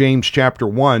counsel. James chapter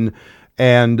 1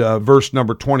 and verse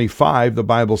number 25, the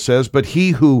Bible says, "But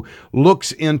he who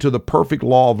looks into the perfect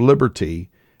law of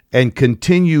liberty and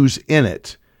continues in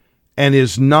it, and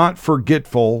is not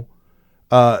a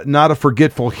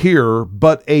forgetful hearer,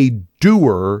 but a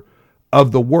doer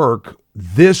of the work,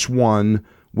 this one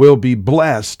will be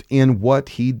blessed in what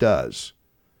he does."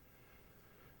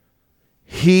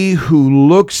 He who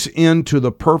looks into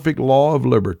the perfect law of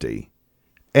liberty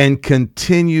and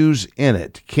continues in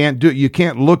it. You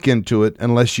can't look into it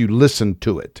unless you listen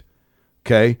to it.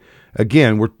 Okay?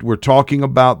 Again, we're talking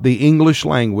about the English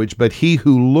language, but he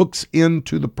who looks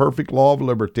into the perfect law of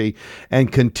liberty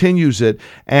and continues it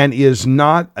and is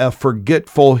not a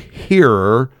forgetful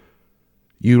hearer,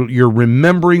 you're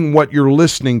remembering what you're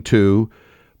listening to,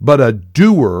 but a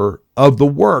doer of the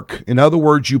work. In other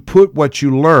words, you put what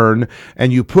you learn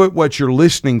and you put what you're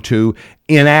listening to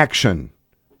in action.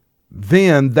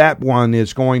 Then that one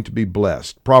is going to be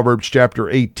blessed. Proverbs chapter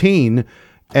 18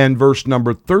 and verse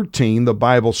number 13, the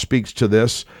Bible speaks to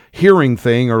this hearing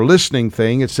thing or listening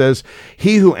thing. It says,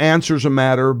 "He who answers a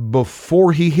matter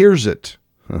before he hears it."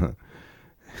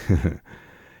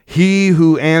 He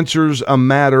who answers a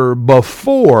matter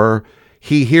before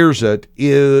he hears it,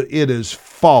 it is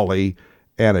folly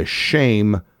and a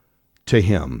shame to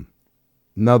him.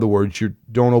 In other words, you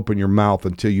don't open your mouth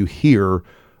until you hear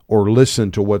or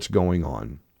listen to what's going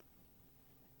on.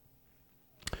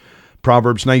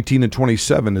 Proverbs 19 and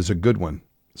 27 is a good one.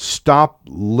 "Stop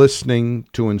listening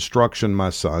to instruction, my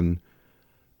son,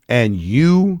 and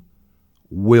you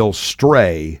will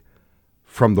stray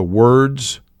from the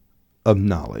words of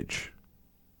knowledge."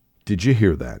 Did you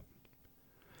hear that?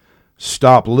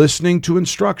 Stop listening to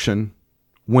instruction.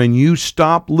 When you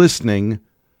stop listening,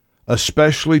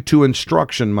 especially to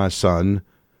instruction, my son,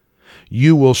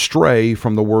 you will stray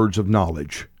from the words of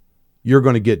knowledge. You're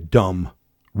going to get dumb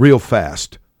real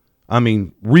fast. I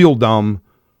mean, real dumb,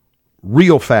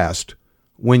 real fast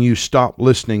when you stop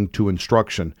listening to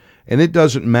instruction. And it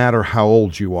doesn't matter how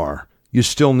old you are. You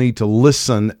still need to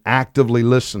listen, actively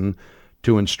listen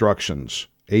to instructions.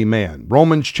 Amen.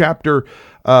 Romans chapter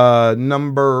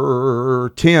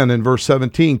number 10 and verse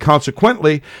 17.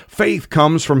 "Consequently, faith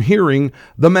comes from hearing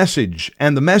the message,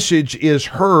 and the message is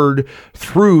heard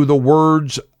through the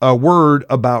word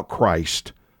about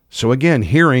Christ." So again,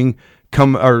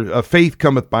 faith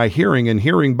cometh by hearing, and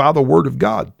hearing by the word of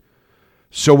God.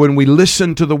 So when we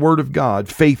listen to the word of God,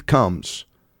 faith comes.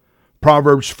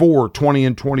 Proverbs 4, 20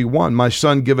 and 21. "My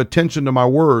son, give attention to my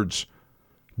words."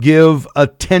 Give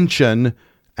attention,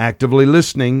 actively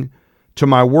listening to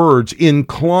my words.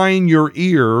 "Incline your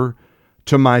ear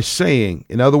to my saying."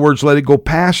 In other words, let it go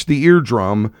past the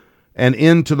eardrum and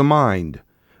into the mind.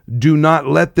 "Do not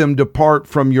let them depart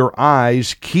from your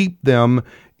eyes. Keep them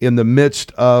in the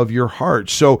midst of your heart."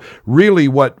 So really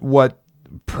what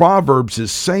Proverbs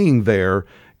is saying there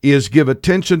is give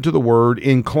attention to the word,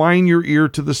 incline your ear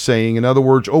to the saying. In other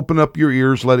words, open up your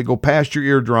ears, let it go past your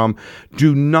eardrum.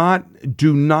 Do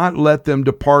not let them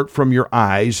depart from your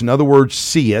eyes. In other words,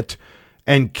 see it,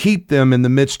 and keep them in the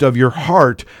midst of your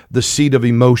heart, the seat of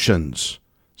emotions.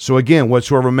 So again,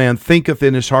 whatsoever man thinketh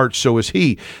in his heart, so is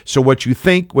he. So what you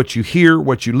think, what you hear,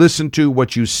 what you listen to,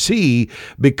 what you see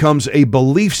becomes a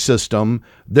belief system.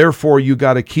 Therefore, you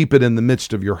got to keep it in the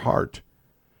midst of your heart.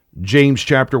 James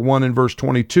chapter 1 and verse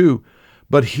 22,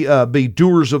 "But be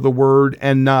doers of the word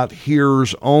and not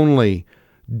hearers only,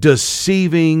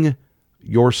 deceiving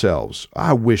yourselves.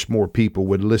 I wish more people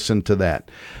would listen to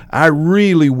that. I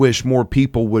really wish more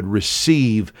people would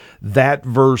receive that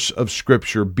verse of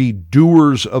Scripture. Be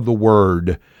doers of the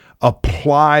word.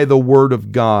 Apply the word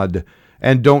of God,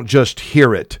 and don't just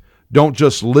hear it. Don't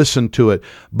just listen to it,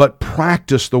 but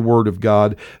practice the word of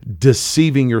God,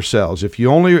 deceiving yourselves. If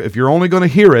you're only going to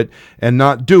hear it and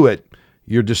not do it,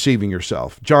 you're deceiving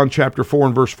yourself. John chapter 4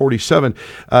 and verse 47,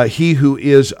 he who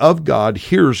is of God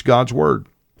hears God's word.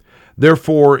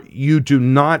 Therefore, you do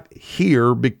not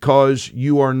hear because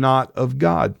you are not of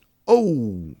God.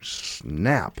 Oh,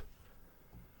 snap.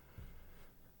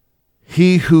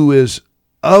 He who is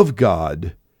of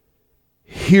God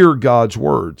hear God's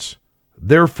words.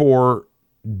 Therefore,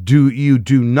 you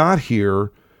do not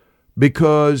hear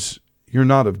because you're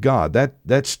not of God.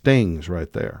 That stings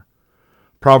right there.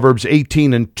 Proverbs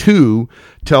 18 and 2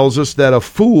 tells us that a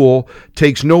fool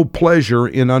takes no pleasure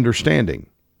in understanding,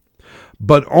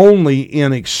 but only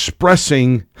in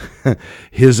expressing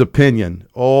his opinion.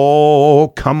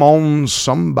 Oh, come on,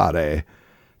 somebody.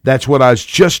 That's what I was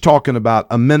just talking about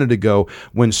a minute ago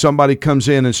when somebody comes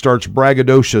in and starts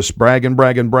braggadocious,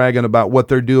 bragging about what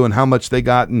they're doing, how much they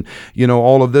got, and,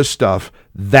 all of this stuff.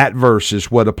 That verse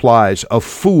is what applies. A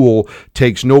fool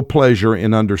takes no pleasure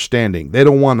in understanding. They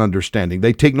don't want understanding.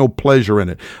 They take no pleasure in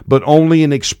it, but only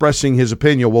in expressing his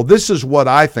opinion. Well, this is what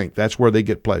I think. That's where they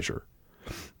get pleasure.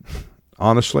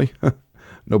 Honestly,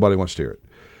 nobody wants to hear it.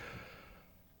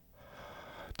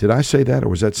 Did I say that, or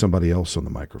was that somebody else on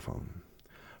the microphone?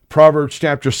 Proverbs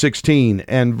chapter 16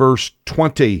 and verse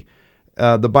 20,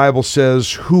 the Bible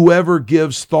says, whoever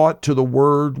gives thought to the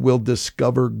word will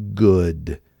discover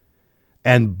good,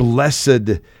 and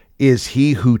blessed is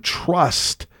he who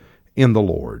trusts in the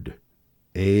Lord.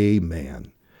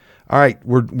 Amen. All right,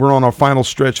 we're on our final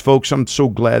stretch, folks. I'm so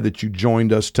glad that you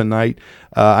joined us tonight.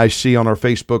 I see on our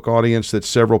Facebook audience that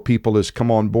several people has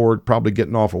come on board, probably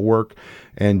getting off of work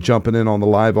and jumping in on the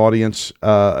live audience.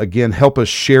 Again, help us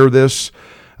share this.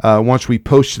 Once we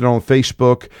post it on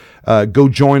Facebook, go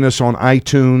join us on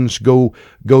iTunes.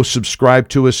 Go subscribe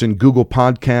to us in Google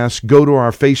Podcasts. Go to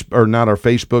our not our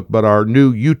Facebook, but our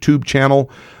new YouTube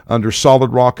channel under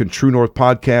Solid Rock and True North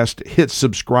Podcast. Hit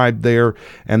subscribe there,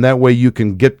 and that way you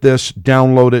can get this,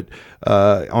 download it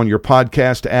on your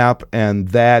podcast app, and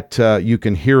that you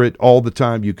can hear it all the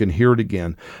time. You can hear it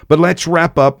again. But let's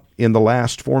wrap up in the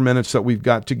last 4 minutes that we've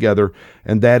got together,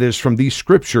 and that is from these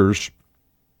scriptures.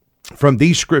 From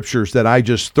these scriptures that I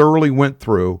just thoroughly went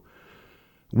through,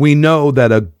 we know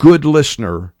that a good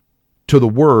listener to the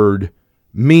word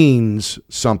means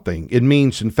something. It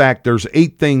means, in fact, there's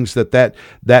 8 things that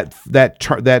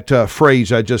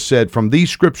phrase I just said. From these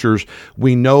scriptures,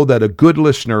 we know that a good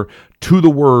listener to the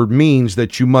word means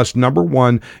that you must, number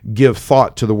 1, give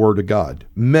thought to the word of God.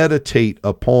 Meditate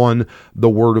upon the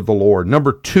word of the Lord.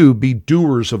 Number 2, be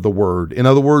doers of the word. In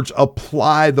other words,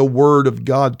 apply the word of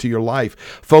God to your life.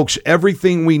 Folks,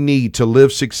 everything we need to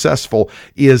live successful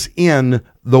is in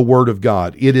the word of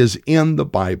God. It is in the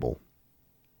Bible.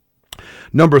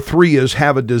 Number 3 is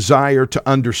have a desire to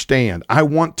understand. I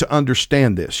want to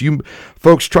understand this. You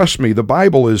folks, trust me, the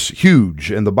Bible is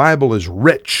huge, and the Bible is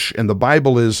rich, and the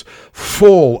Bible is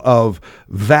full of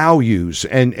values,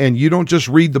 and you don't just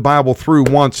read the Bible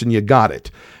through once and you got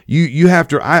it. You have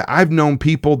to. I've known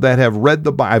people that have read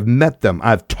the Bible. I've met them.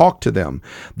 I've talked to them.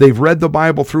 They've read the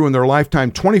Bible through in their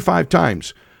lifetime 25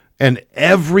 times. And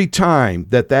every time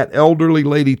that elderly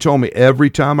lady told me,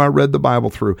 every time I read the Bible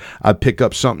through, I'd pick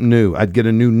up something new. I'd get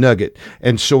a new nugget.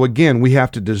 And so again, we have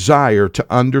to desire to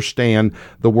understand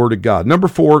the Word of God. Number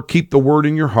 4, keep the Word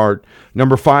in your heart.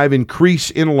 Number 5, increase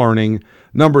in learning.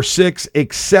 Number 6,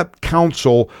 accept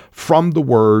counsel from the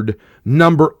Word.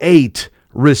 Number 8,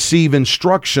 receive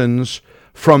instructions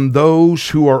from those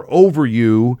who are over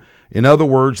you. In other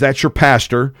words, that's your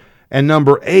pastor. And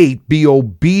number 8, be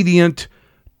obedient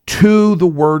to the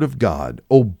word of God.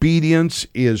 Obedience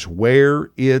is where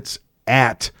it's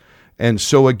at. And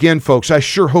so again, folks, I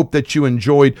sure hope that you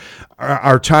enjoyed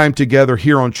our time together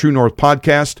here on True North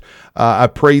Podcast. I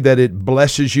pray that it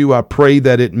blesses you. I pray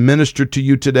that it ministered to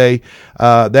you today.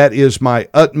 That is my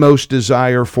utmost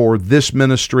desire for this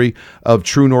ministry of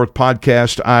True North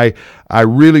Podcast. I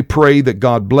really pray that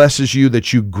God blesses you,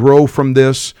 that you grow from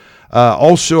this.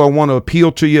 Also, I want to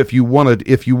appeal to you if you want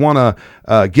to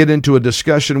get into a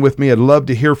discussion with me. I'd love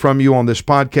to hear from you on this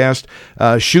podcast.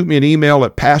 Shoot me an email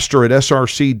at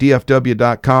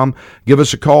pastor@srcdfw.com. Give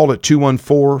us a call at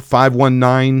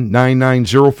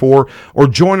 214-519-9904, or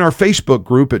join our Facebook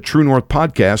group at True North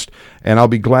Podcast and I'll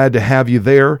be glad to have you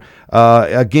there.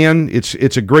 Again,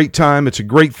 it's a great time. It's a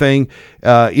great thing.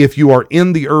 If you are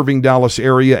in the Irving, Dallas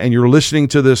area and you're listening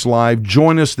to this live,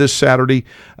 join us this Saturday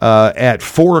at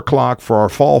 4 o'clock for our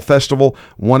Fall Festival,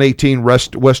 118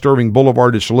 West Irving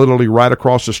Boulevard. It's literally right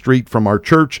across the street from our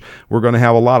church. We're going to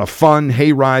have a lot of fun,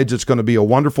 hay rides. It's going to be a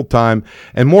wonderful time.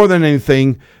 And more than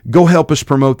anything, go help us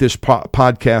promote this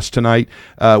podcast tonight.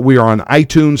 We are on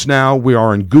iTunes now. We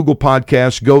are on Google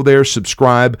Podcasts. Go there,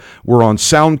 subscribe. We're on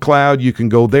SoundCloud. You can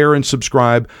go there and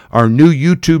subscribe. Our new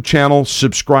YouTube channel,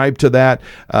 subscribe to that.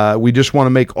 We just want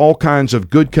to make all kinds of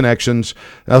good connections.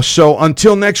 So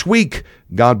until next week,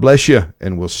 God bless you,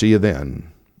 and we'll see you then.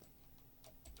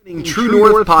 True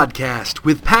North Podcast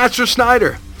with Pastor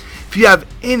Snyder. If you have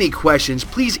any questions,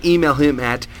 please email him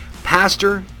at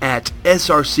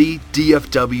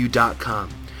pastor@srcdfw.com.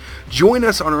 Join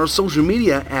us on our social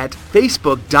media at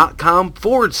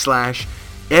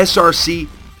facebook.com/SRC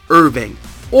Irving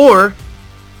or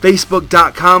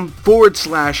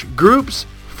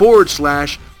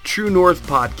facebook.com/groups/True North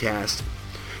Podcast.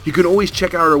 You can always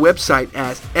check out our website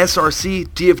at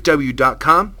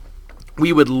srcdfw.com.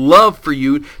 We would love for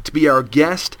you to be our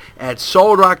guest at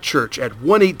Solid Rock Church at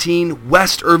 118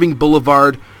 West Irving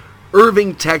Boulevard,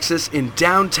 Irving, Texas, in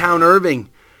downtown Irving.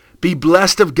 Be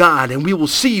blessed of God, and we will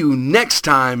see you next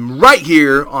time right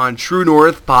here on True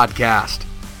North Podcast.